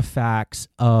artifacts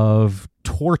of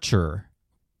torture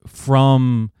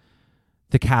from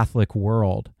the Catholic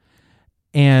world.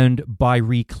 And by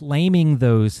reclaiming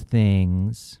those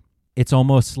things, it's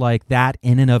almost like that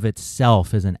in and of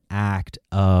itself is an act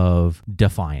of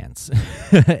defiance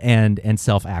and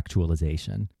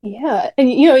self-actualization. Yeah. And,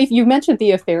 if you mentioned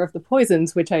the affair of the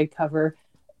poisons, which I cover,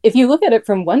 if you look at it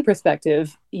from one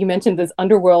perspective, you mentioned this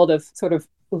underworld of sort of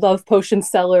love potion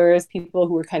sellers, people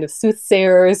who were kind of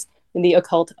soothsayers in the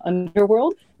occult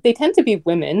underworld. They tend to be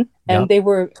women, and they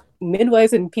were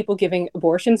midwives and people giving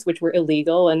abortions, which were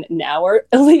illegal and now are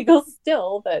illegal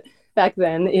still. But back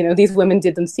then, these women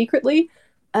did them secretly.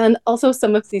 And also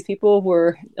some of these people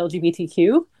were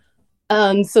LGBTQ.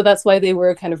 So that's why they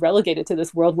were kind of relegated to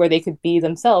this world where they could be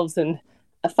themselves and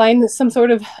find some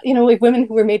sort of, like women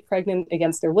who were made pregnant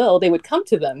against their will, they would come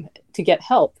to them to get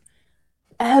help.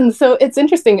 And so it's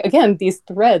interesting, again, these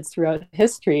threads throughout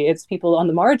history, it's people on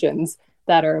the margins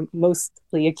that are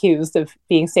mostly accused of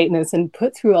being Satanists and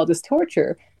put through all this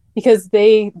torture because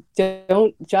they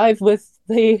don't jive with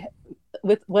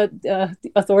what the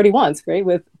authority wants, right?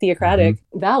 With theocratic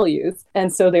values.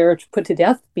 And so they're put to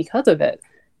death because of it.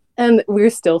 And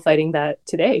we're still fighting that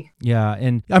today. Yeah.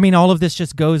 And I mean, all of this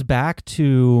just goes back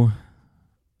to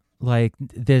like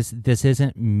this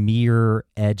isn't mere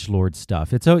edgelord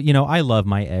stuff. It's I love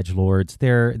my edgelords.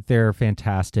 They're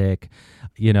fantastic.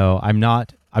 I'm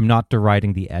not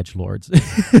deriding the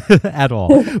edgelords at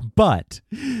all. But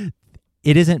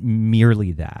it isn't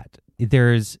merely that.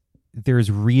 There's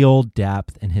real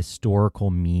depth and historical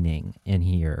meaning in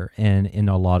here and in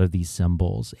a lot of these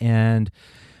symbols. And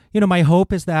my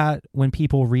hope is that when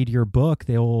people read your book,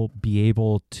 they'll be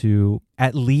able to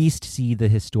at least see the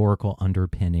historical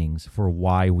underpinnings for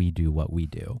why we do what we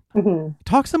do. Mm-hmm.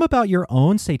 Talk some about your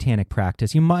own satanic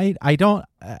practice. I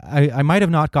might have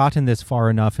not gotten this far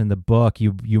enough in the book.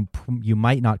 You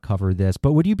might not cover this,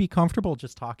 but would you be comfortable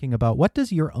just talking about what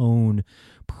does your own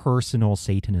personal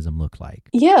Satanism look like?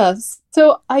 Yes.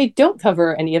 So I don't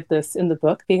cover any of this in the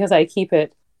book because I keep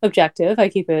it objective. I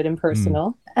keep it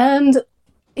impersonal. And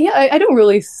yeah, I don't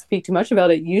really speak too much about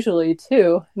it usually,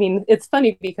 too. I mean, it's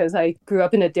funny because I grew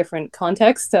up in a different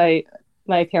context.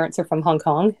 My parents are from Hong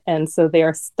Kong, and so they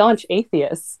are staunch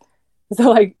atheists.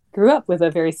 So I grew up with a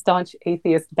very staunch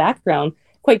atheist background,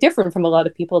 quite different from a lot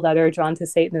of people that are drawn to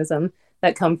Satanism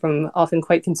that come from often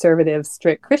quite conservative,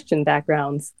 strict Christian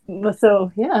backgrounds.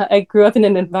 So yeah, I grew up in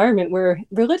an environment where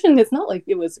religion, it's not like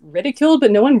it was ridiculed,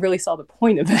 but no one really saw the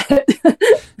point of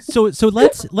it. So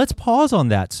let's pause on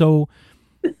that. So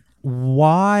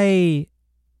why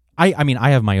I mean I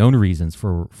have my own reasons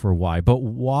for why, but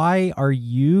why are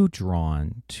you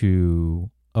drawn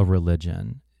to a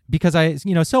religion? Because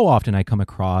so often I come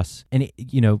across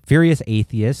various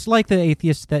atheists, like the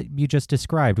atheists that you just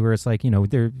described, where it's like,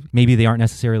 maybe they aren't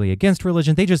necessarily against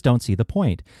religion, they just don't see the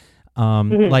point.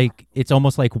 Like it's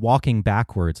almost like walking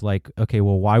backwards, like, okay,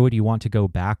 well, why would you want to go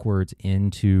backwards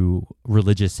into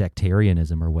religious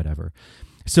sectarianism or whatever?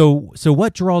 So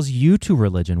what draws you to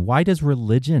religion? Why does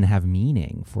religion have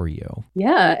meaning for you?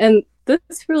 Yeah, and this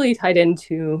really tied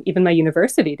into even my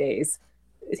university days,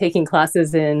 taking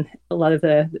classes in a lot of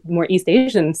the more East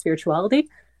Asian spirituality.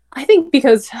 I think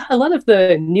because a lot of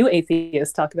the new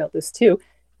atheists talk about this too.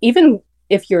 Even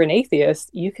if you're an atheist,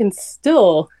 you can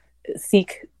still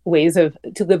seek ways to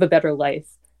live a better life,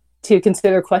 to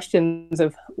consider questions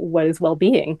of what is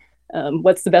well-being.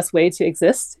 What's the best way to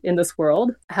exist in this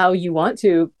world, how you want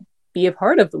to be a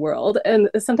part of the world. And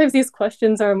sometimes these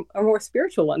questions are more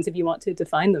spiritual ones if you want to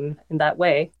define them in that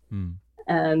way.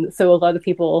 And so a lot of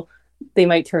people, they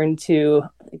might turn to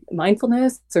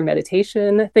mindfulness or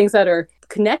meditation, things that are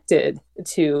connected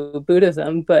to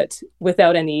Buddhism, but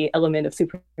without any element of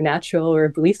supernatural or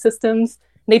belief systems.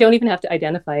 They don't even have to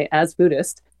identify as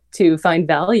Buddhist to find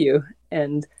value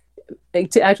and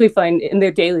to actually find in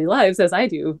their daily lives, as I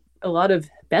do, a lot of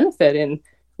benefit in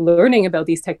learning about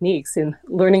these techniques and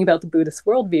learning about the Buddhist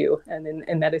worldview and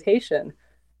in meditation.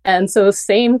 And so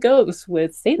same goes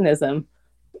with Satanism.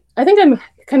 I think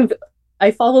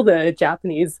I follow the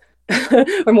Japanese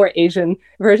or more Asian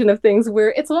version of things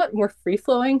where it's a lot more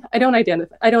free-flowing. I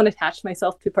don't attach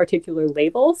myself to particular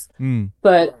labels,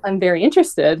 but I'm very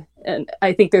interested. And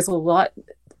I think there's a lot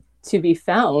to be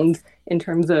found in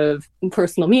terms of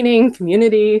personal meaning,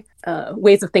 community,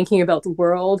 ways of thinking about the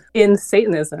world in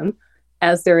Satanism,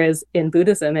 as there is in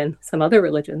Buddhism and some other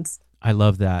religions. I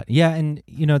love that. Yeah, and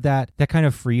that kind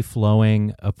of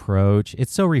free-flowing approach,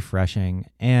 it's so refreshing.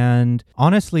 And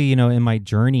honestly, in my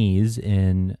journeys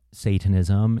in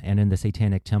Satanism and in the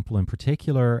Satanic Temple in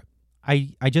particular,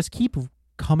 I just keep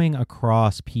coming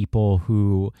across people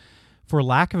who, for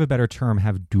lack of a better term,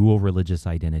 have dual religious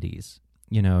identities.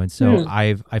 And so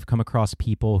I've come across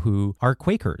people who are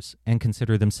Quakers and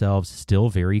consider themselves still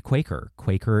very Quaker.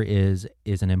 Quaker is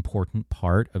an important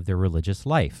part of their religious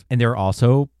life. And they're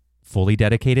also fully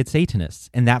dedicated Satanists,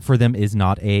 and that for them is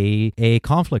not a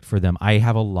conflict for them. I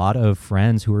have a lot of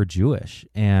friends who are Jewish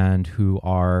and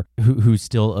who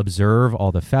still observe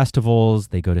all the festivals,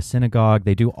 they go to synagogue,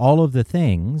 they do all of the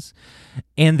things,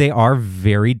 and they are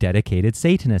very dedicated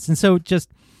Satanists. And so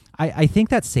I think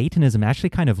that Satanism actually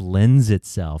kind of lends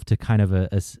itself to kind of a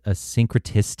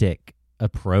syncretistic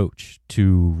approach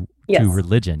to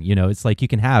religion. It's like you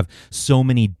can have so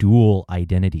many dual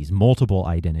identities, multiple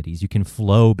identities. You can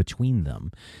flow between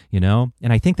them,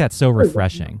 and I think that's so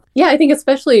refreshing. Yeah, I think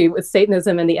especially with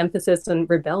Satanism and the emphasis on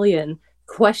rebellion,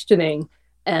 questioning,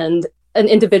 and an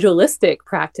individualistic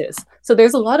practice. So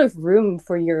there's a lot of room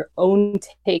for your own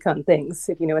take on things,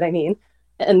 if you know what I mean.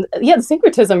 And yeah, the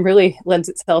syncretism really lends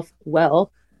itself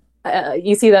well.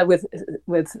 You see that with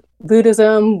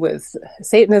Buddhism, with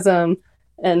Satanism.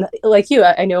 And like you,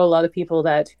 I know a lot of people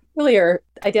that really are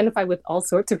identified with all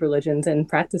sorts of religions and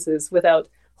practices without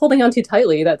holding on too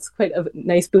tightly. That's quite a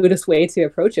nice Buddhist way to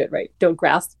approach it, right? Don't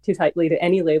grasp too tightly to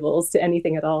any labels, to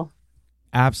anything at all.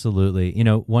 Absolutely.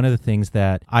 One of the things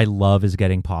that I love is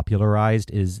getting popularized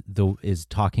is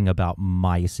talking about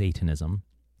my Satanism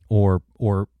or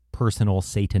personal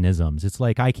Satanisms. It's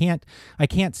like I can't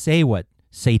say what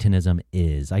Satanism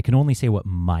is. I can only say what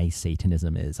my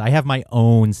Satanism is. I have my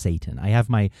own Satan. I have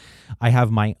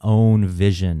my own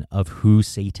vision of who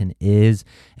Satan is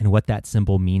and what that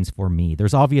symbol means for me.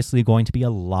 There's obviously going to be a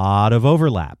lot of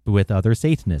overlap with other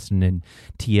Satanists. And in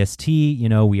TST,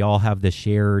 we all have the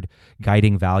shared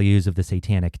guiding values of the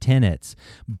satanic tenets.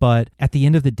 But at the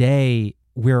end of the day,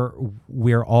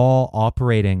 we're all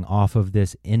operating off of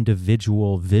this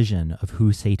individual vision of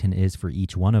who Satan is for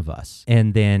each one of us.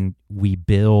 And then we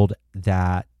build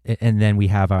that, and then we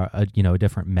have a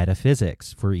different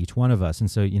metaphysics for each one of us. And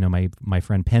so, my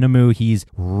friend Penamu, he's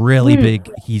really big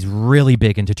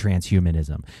into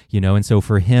transhumanism, and so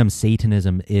for him,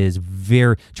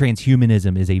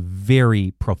 transhumanism is a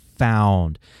very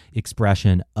profound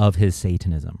expression of his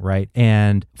Satanism, right?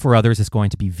 And for others, it's going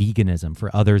to be veganism. For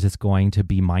others, it's going to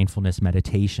be mindfulness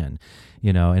meditation,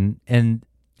 and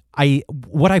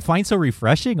what I find so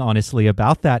refreshing, honestly,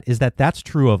 about that is that that's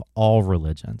true of all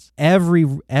religions. Every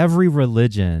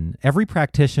religion, every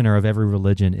practitioner of every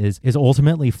religion is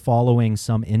ultimately following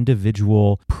some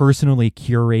individual, personally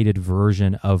curated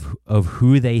version of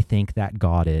who they think that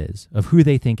God is, of who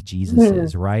they think Jesus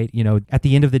is, right? At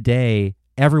the end of the day,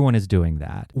 everyone is doing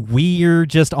that. We're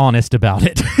just honest about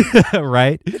it,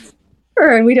 right?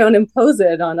 And we don't impose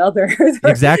it on others.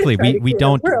 Exactly. We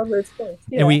don't,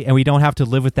 and we don't have to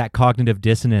live with that cognitive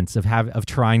dissonance of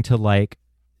trying to like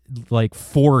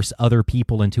force other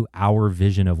people into our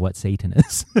vision of what Satan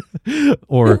is,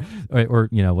 or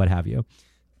what have you.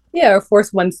 Yeah, or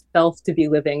force oneself to be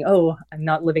living. Oh, I'm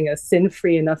not living a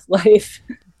sin-free enough life.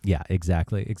 Yeah,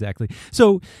 exactly.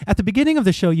 So at the beginning of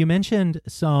the show, you mentioned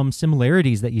some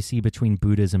similarities that you see between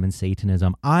Buddhism and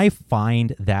Satanism. I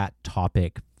find that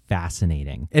topic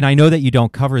fascinating. And I know that you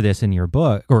don't cover this in your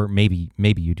book, or maybe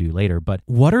you do later, but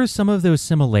what are some of those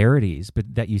similarities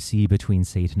that you see between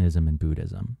Satanism and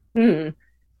Buddhism?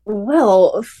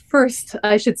 Well, first,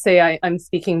 I should say I'm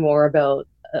speaking more about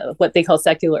what they call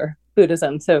secular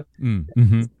Buddhism. So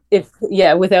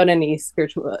without any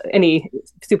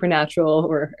supernatural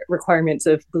or requirements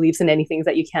of beliefs in anything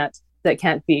that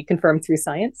can't be confirmed through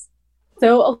science.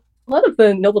 So a lot of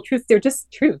the noble truths, they're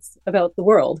just truths about the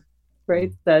world,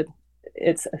 right? That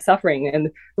it's suffering,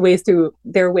 and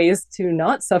there are ways to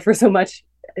not suffer so much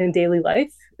in daily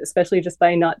life, especially just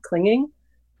by not clinging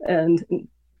and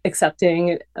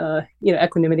accepting,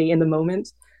 equanimity in the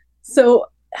moment. So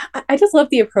I just love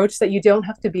the approach that you don't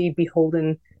have to be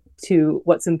beholden to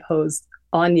what's imposed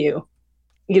on you.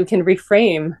 You can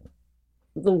reframe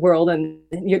the world and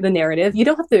the narrative. You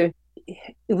don't have to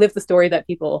live the story that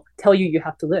people tell you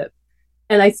have to live.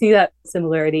 And I see that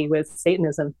similarity with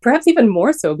Satanism, perhaps even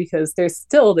more so because there's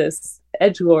still this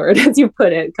edgelord, as you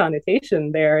put it,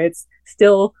 connotation there. It's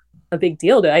still a big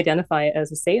deal to identify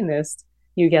as a Satanist.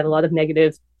 You get a lot of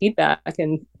negative feedback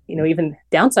and, even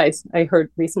downsides. I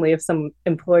heard recently of some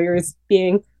employers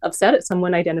being upset at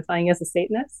someone identifying as a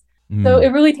Satanist. So it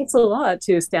really takes a lot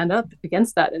to stand up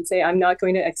against that and say, I'm not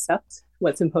going to accept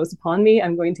what's imposed upon me.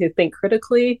 I'm going to think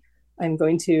critically. I'm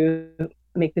going to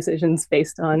make decisions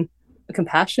based on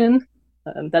compassion.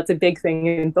 That's a big thing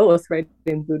in both, right?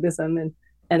 In Buddhism and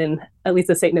in at least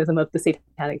the Satanism of the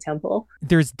Satanic Temple.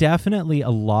 There's definitely a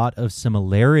lot of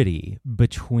similarity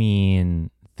between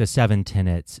the 7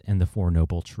 tenets and the Four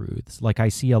Noble Truths. Like I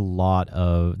see a lot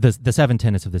of the 7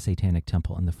 tenets of the Satanic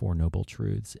Temple and the Four Noble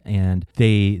Truths, and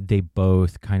they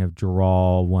both kind of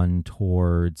draw one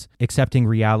towards accepting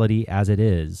reality as it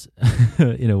is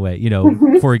in a way.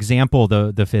 For example,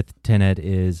 the 5th tenet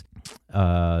is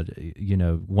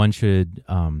one should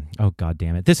oh god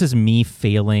damn it, this is me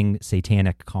failing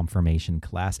satanic confirmation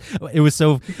class. It was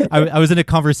so I was in a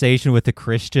conversation with a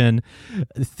Christian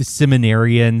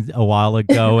seminarian a while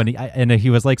ago, and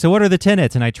he was like, so what are the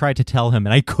tenets? And I tried to tell him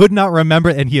and I could not remember,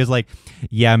 and he was like,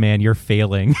 yeah man, you're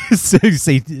failing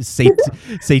satanic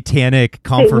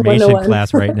confirmation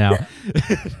class right now.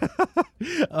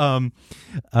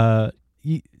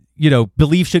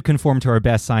 Belief should conform to our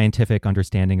best scientific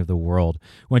understanding of the world.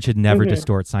 One should never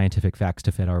distort scientific facts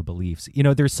to fit our beliefs.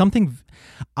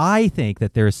 I think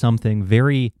that there's something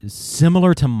very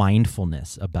similar to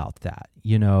mindfulness about that.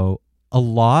 A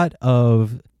lot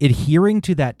of adhering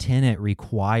to that tenet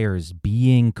requires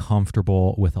being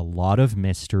comfortable with a lot of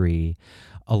mystery,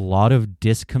 a lot of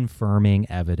disconfirming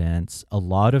evidence, a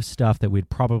lot of stuff that we'd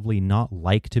probably not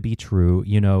like to be true.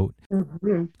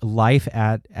 Life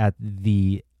at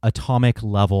the atomic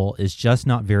level is just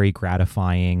not very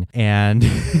gratifying, and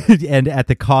and at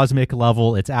the cosmic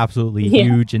level it's absolutely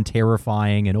huge and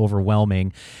terrifying and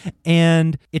overwhelming,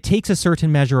 and it takes a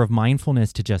certain measure of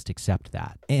mindfulness to just accept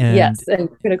that. And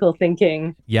critical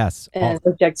thinking, and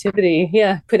objectivity,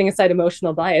 putting aside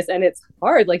emotional bias. And it's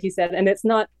hard, like you said, and it's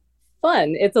not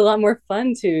fun. It's a lot more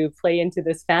fun to play into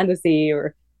this fantasy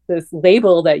or this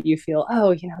label that you feel,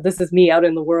 this is me out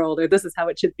in the world, or this is how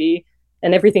it should be,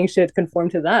 and everything should conform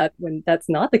to that, when that's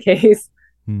not the case.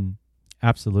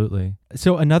 Absolutely.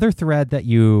 So another thread that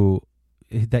you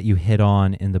hit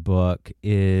on in the book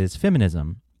is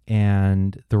feminism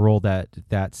and the role that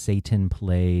Satan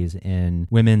plays in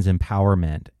women's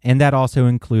empowerment. And that also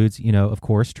includes, of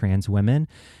course, trans women.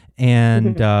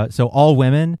 And so all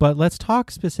women, but let's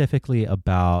talk specifically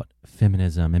about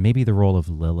feminism and maybe the role of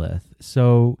Lilith.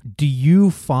 So do you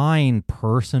find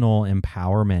personal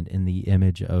empowerment in the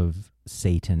image of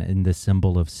Satan, in the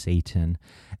symbol of Satan,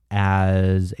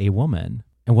 as a woman?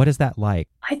 And what is that like?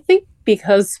 I think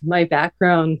because my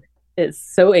background is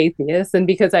so atheist, and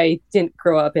because I didn't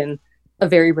grow up in a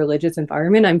very religious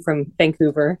environment. I'm from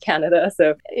Vancouver, Canada.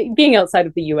 So being outside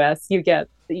of the US,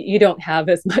 you don't have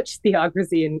as much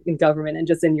theocracy in government and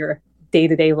just in your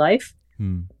day-to-day life.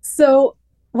 So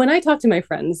when I talk to my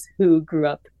friends who grew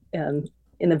up in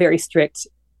a very strict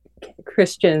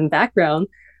Christian background,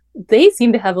 they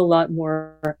seem to have a lot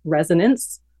more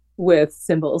resonance with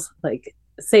symbols like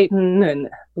Satan and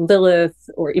Lilith,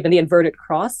 or even the inverted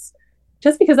cross,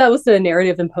 just because that was the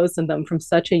narrative imposed on them from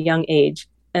such a young age.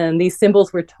 And these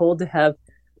symbols were told to have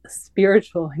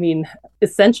spiritual,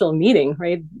 essential meaning,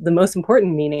 right? The most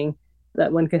important meaning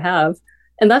that one could have.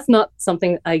 And that's not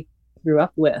something I grew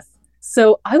up with.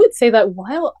 So I would say that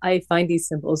while I find these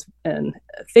symbols and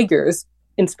figures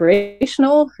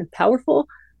inspirational and powerful,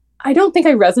 I don't think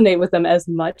I resonate with them as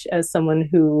much as someone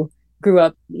who grew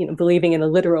up, believing in a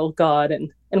literal God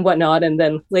and whatnot, and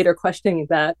then later questioning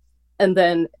that, and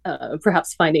then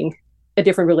perhaps finding a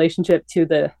different relationship to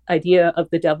the idea of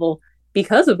the devil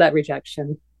because of that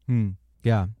rejection.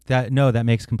 Yeah, that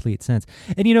makes complete sense.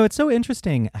 And, it's so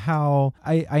interesting how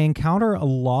I encounter a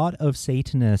lot of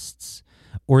Satanists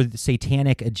or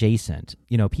satanic adjacent,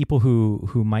 people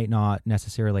who might not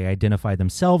necessarily identify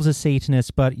themselves as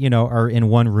Satanists, but, are in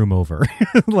one room over,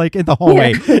 like in the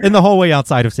hallway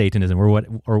outside of Satanism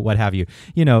or what have you,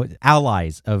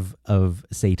 allies of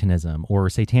Satanism or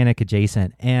satanic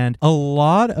adjacent. And a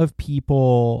lot of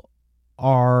people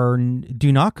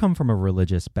do not come from a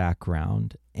religious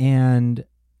background and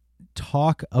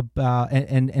talk about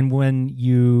and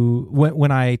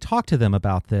when I talk to them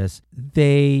about this,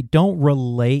 they don't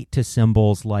relate to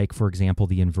symbols like, for example,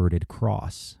 the inverted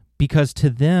cross, because to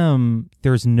them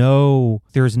there's no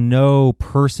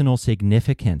personal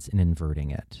significance in inverting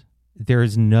it.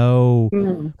 There's no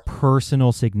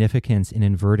personal significance in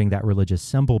inverting that religious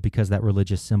symbol, because that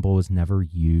religious symbol was never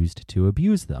used to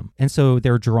abuse them. And so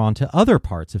they're drawn to other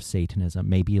parts of Satanism,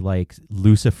 maybe like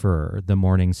Lucifer, the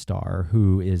morning star,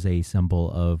 who is a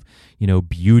symbol of,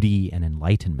 beauty and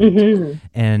enlightenment.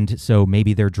 And so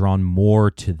maybe they're drawn more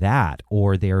to that,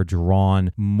 or they're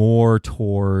drawn more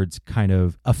towards kind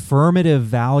of affirmative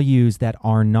values that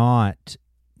are not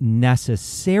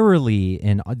necessarily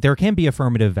there can be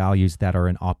affirmative values that are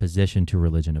in opposition to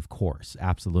religion, of course,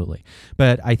 absolutely.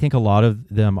 But I think a lot of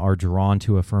them are drawn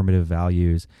to affirmative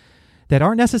values that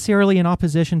aren't necessarily in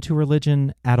opposition to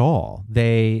religion at all.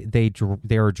 They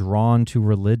are drawn to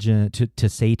religion, to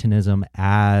Satanism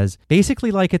as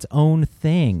basically like its own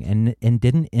thing, and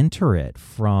didn't enter it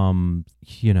from,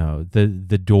 you know, the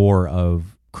door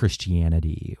of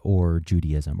Christianity or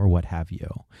Judaism or what have you.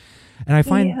 And I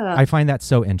find that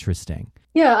so interesting.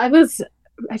 Yeah,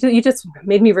 you just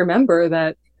made me remember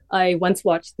that I once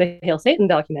watched the Hail Satan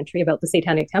documentary about the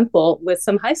Satanic Temple with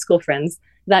some high school friends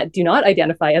that do not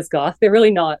identify as goth. They're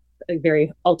really not a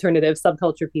very alternative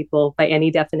subculture people by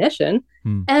any definition.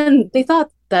 And they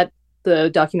thought that the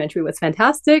documentary was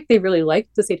fantastic. They really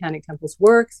liked the Satanic Temple's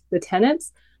works, the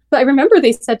tenets. But I remember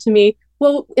they said to me,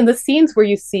 well, in the scenes where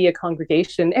you see a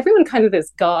congregation, everyone kind of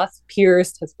is goth,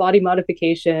 pierced, has body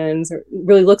modifications, or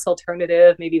really looks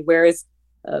alternative, maybe wears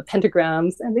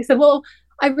pentagrams. And they said, well,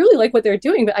 I really like what they're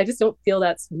doing, but I just don't feel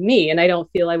that's me. And I don't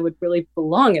feel I would really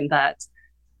belong in that.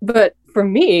 But for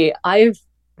me, I've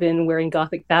been wearing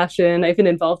Gothic fashion. I've been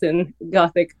involved in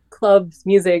Gothic clubs,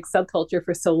 music, subculture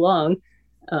for so long.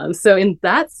 So in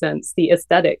that sense, the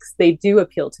aesthetics, they do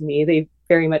appeal to me. They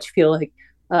very much feel like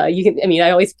I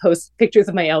always post pictures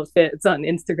of my outfits on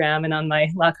Instagram and on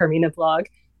my La Carmina blog.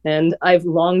 And I've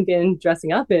long been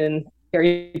dressing up in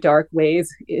very dark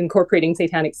ways, incorporating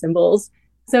satanic symbols.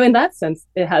 So in that sense,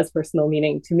 it has personal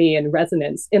meaning to me and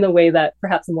resonance in a way that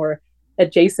perhaps a more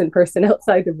adjacent person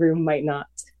outside the room might not.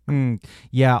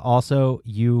 Yeah. Also,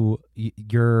 your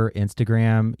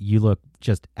Instagram, you look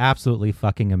just absolutely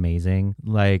fucking amazing.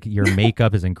 Like, your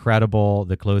makeup is incredible.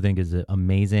 The clothing is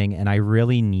amazing. And I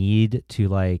really need to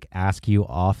like ask you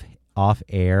off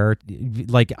air.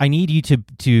 Like, I need you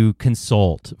to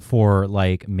consult for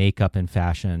like makeup and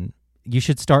fashion. You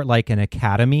should start like an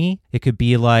academy. It could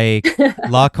be like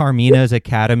La Carmina's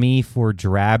Academy for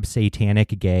Drab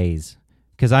Satanic Gays.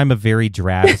 Because I'm a very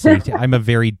I'm a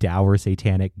very dour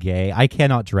satanic gay. I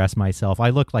cannot dress myself. I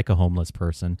look like a homeless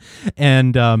person.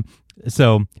 And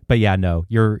but yeah, no,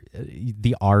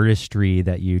 the artistry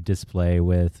that you display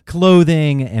with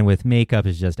clothing and with makeup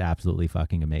is just absolutely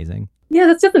fucking amazing. Yeah,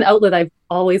 that's just an outlet I've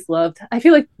always loved. I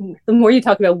feel like the more you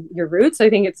talk about your roots,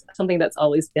 I think it's something that's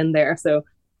always been there. So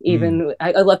even I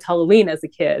loved Halloween as a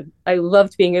kid. I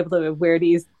loved being able to wear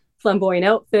these flamboyant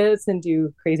outfits and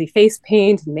do crazy face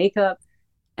paint and makeup.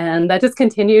 And that just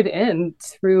continued in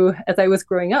through as I was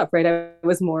growing up, right? I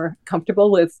was more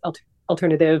comfortable with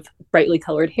alternative, brightly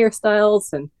colored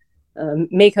hairstyles and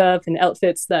makeup and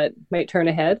outfits that might turn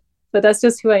a head. But that's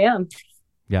just who I am.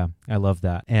 Yeah, I love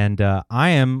that. And I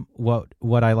am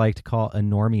what I like to call a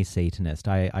normie Satanist.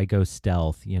 I go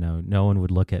stealth, you know, no one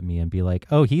would look at me and be like,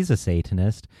 oh, he's a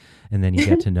Satanist. And then you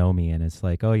get to know me and it's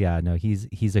like, oh yeah, no,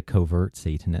 he's a covert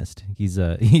Satanist. He's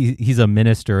a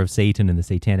minister of Satan in the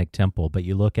Satanic Temple, but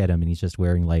you look at him and he's just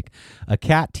wearing like a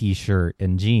cat t-shirt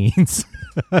and jeans.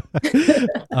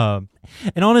 And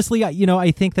honestly,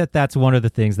 I think that's one of the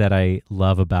things that I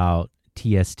love about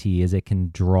TST is it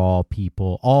can draw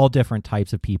people, all different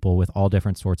types of people with all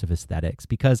different sorts of aesthetics,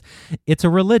 because it's a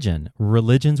religion.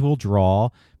 Religions will draw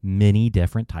many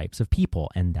different types of people,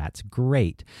 and that's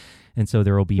great. And so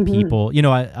there will be people,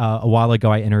 a while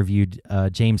ago I interviewed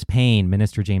James Payne,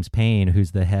 Minister James Payne,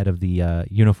 who's the head of the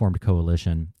Uniformed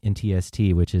Coalition in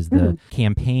TST, which is the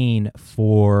campaign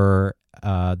for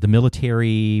the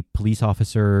military, police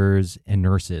officers, and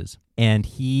nurses. And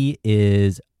he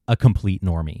is a complete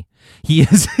normie. He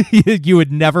is, you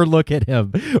would never look at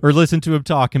him or listen to him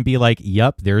talk and be like,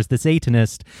 yep, there's the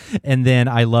Satanist. And then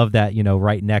I love that,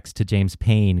 right next to James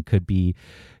Payne could be,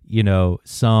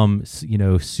 some,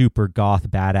 super goth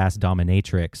badass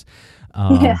dominatrix.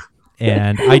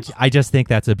 And I just think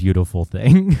that's a beautiful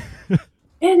thing.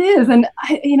 It is. And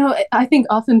I think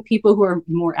often people who are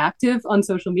more active on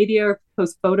social media or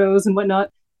post photos and whatnot,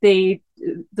 the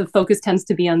focus tends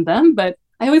to be on them. But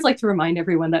I always like to remind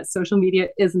everyone that social media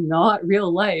is not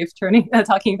real life,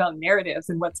 talking about narratives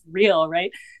and what's real,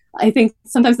 right? I think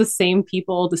sometimes the same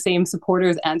people, the same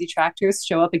supporters and detractors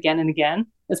show up again and again,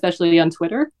 especially on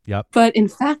Twitter. Yep. But in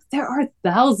fact, there are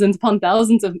thousands upon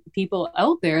thousands of people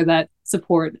out there that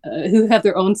support, who have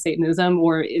their own Satanism,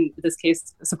 or in this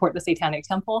case, support the Satanic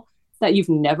Temple that you've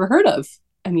never heard of.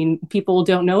 I mean, people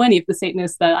don't know any of the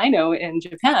Satanists that I know in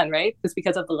Japan, right? Just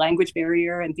because of the language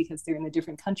barrier and because they're in a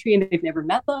different country and they've never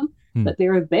met them, but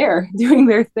they're there doing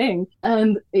their thing.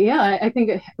 And yeah, I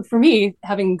think for me,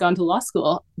 having gone to law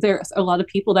school, there's a lot of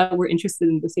people that were interested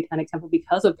in the Satanic Temple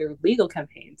because of their legal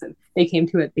campaigns, and they came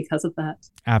to it because of that.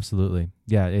 Absolutely.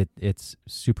 Yeah, it's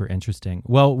super interesting.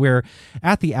 Well, we're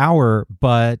at the hour,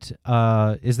 but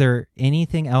is there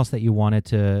anything else that you wanted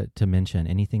to mention?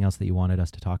 Anything else that you wanted us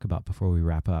to talk about before we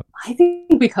wrap up? I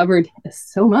think we covered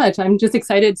so much. I'm just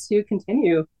excited to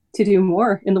continue to do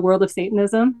more in the world of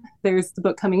Satanism. There's the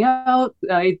book coming out.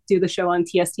 I do the show on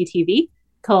TST TV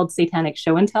called Satanic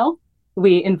Show and Tell.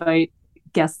 We invite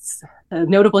guests,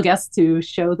 notable guests, to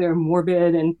show their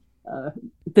morbid and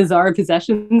bizarre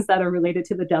possessions that are related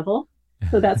to the devil.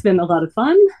 So that's been a lot of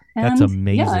fun. And that's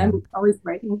amazing. Yeah, I'm always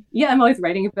writing. Yeah, I'm always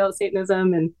writing about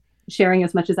Satanism and sharing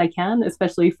as much as I can,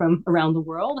 especially from around the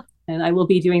world. And I will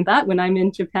be doing that when I'm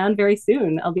in Japan very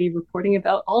soon. I'll be reporting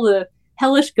about all the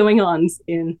hellish going-ons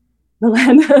in the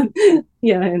land,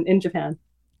 in Japan.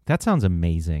 That sounds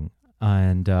amazing.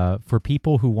 And for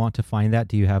people who want to find that,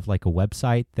 do you have like a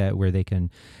website where they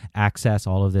can access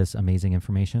all of this amazing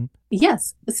information?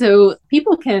 Yes. So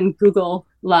people can Google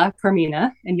La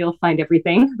Carmina and you'll find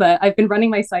everything. But I've been running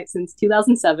my site since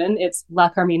 2007. It's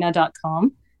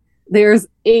lacarmina.com. There's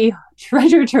a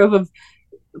treasure trove of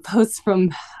posts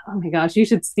from, oh my gosh, you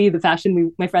should see the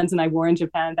fashion my friends and I wore in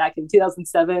Japan back in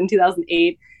 2007,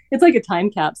 2008. It's like a time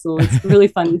capsule. It's really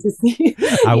fun to see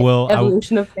the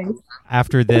evolution of things.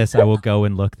 After this, I will go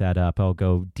and look that up. I'll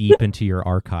go deep into your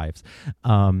archives.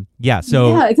 It's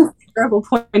a terrible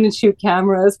point and shoot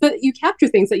cameras, but you capture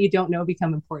things that you don't know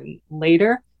become important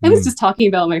later. I was just talking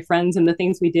about my friends and the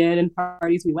things we did and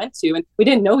parties we went to, and we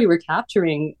didn't know we were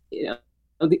capturing,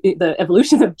 the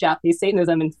evolution of Japanese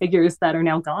Satanism and figures that are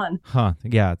now gone. Huh.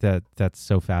 Yeah, that's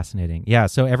so fascinating. Yeah,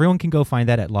 so everyone can go find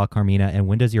that at La Carmina. And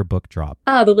when does your book drop?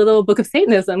 The Little Book of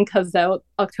Satanism comes out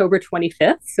October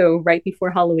 25th, so right before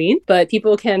Halloween. But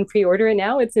people can pre-order it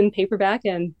now. It's in paperback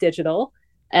and digital.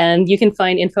 And you can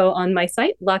find info on my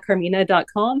site,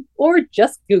 lacarmina.com, or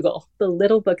just Google The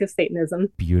Little Book of Satanism.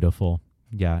 Beautiful.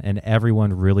 Yeah, and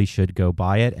everyone really should go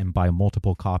buy it and buy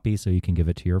multiple copies so you can give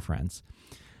it to your friends.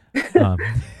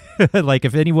 Like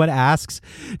if anyone asks,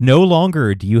 no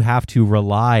longer do you have to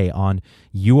rely on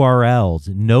URLs.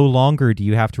 No longer do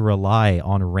you have to rely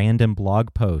on random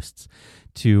blog posts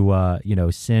to,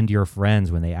 send your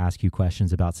friends when they ask you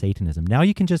questions about Satanism. Now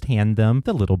you can just hand them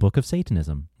the Little Book of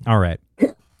Satanism. All right.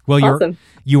 Well, awesome.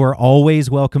 You are always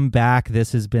welcome back.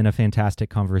 This has been a fantastic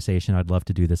conversation. I'd love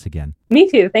to do this again. Me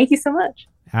too. Thank you so much.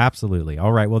 Absolutely.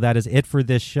 All right. Well, that is it for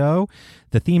this show.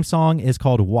 The theme song is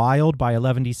called Wild by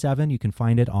 11D7. You can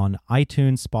find it on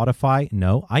iTunes, Spotify.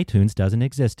 No, iTunes doesn't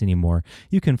exist anymore.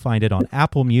 You can find it on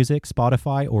Apple Music,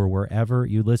 Spotify, or wherever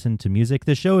you listen to music.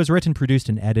 The show is written, produced,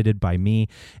 and edited by me,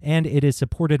 and it is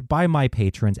supported by my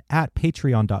patrons at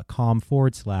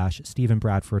patreon.com/Stephen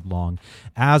Bradford Long.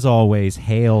 As always,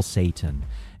 hail Satan,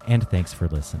 and thanks for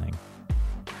listening.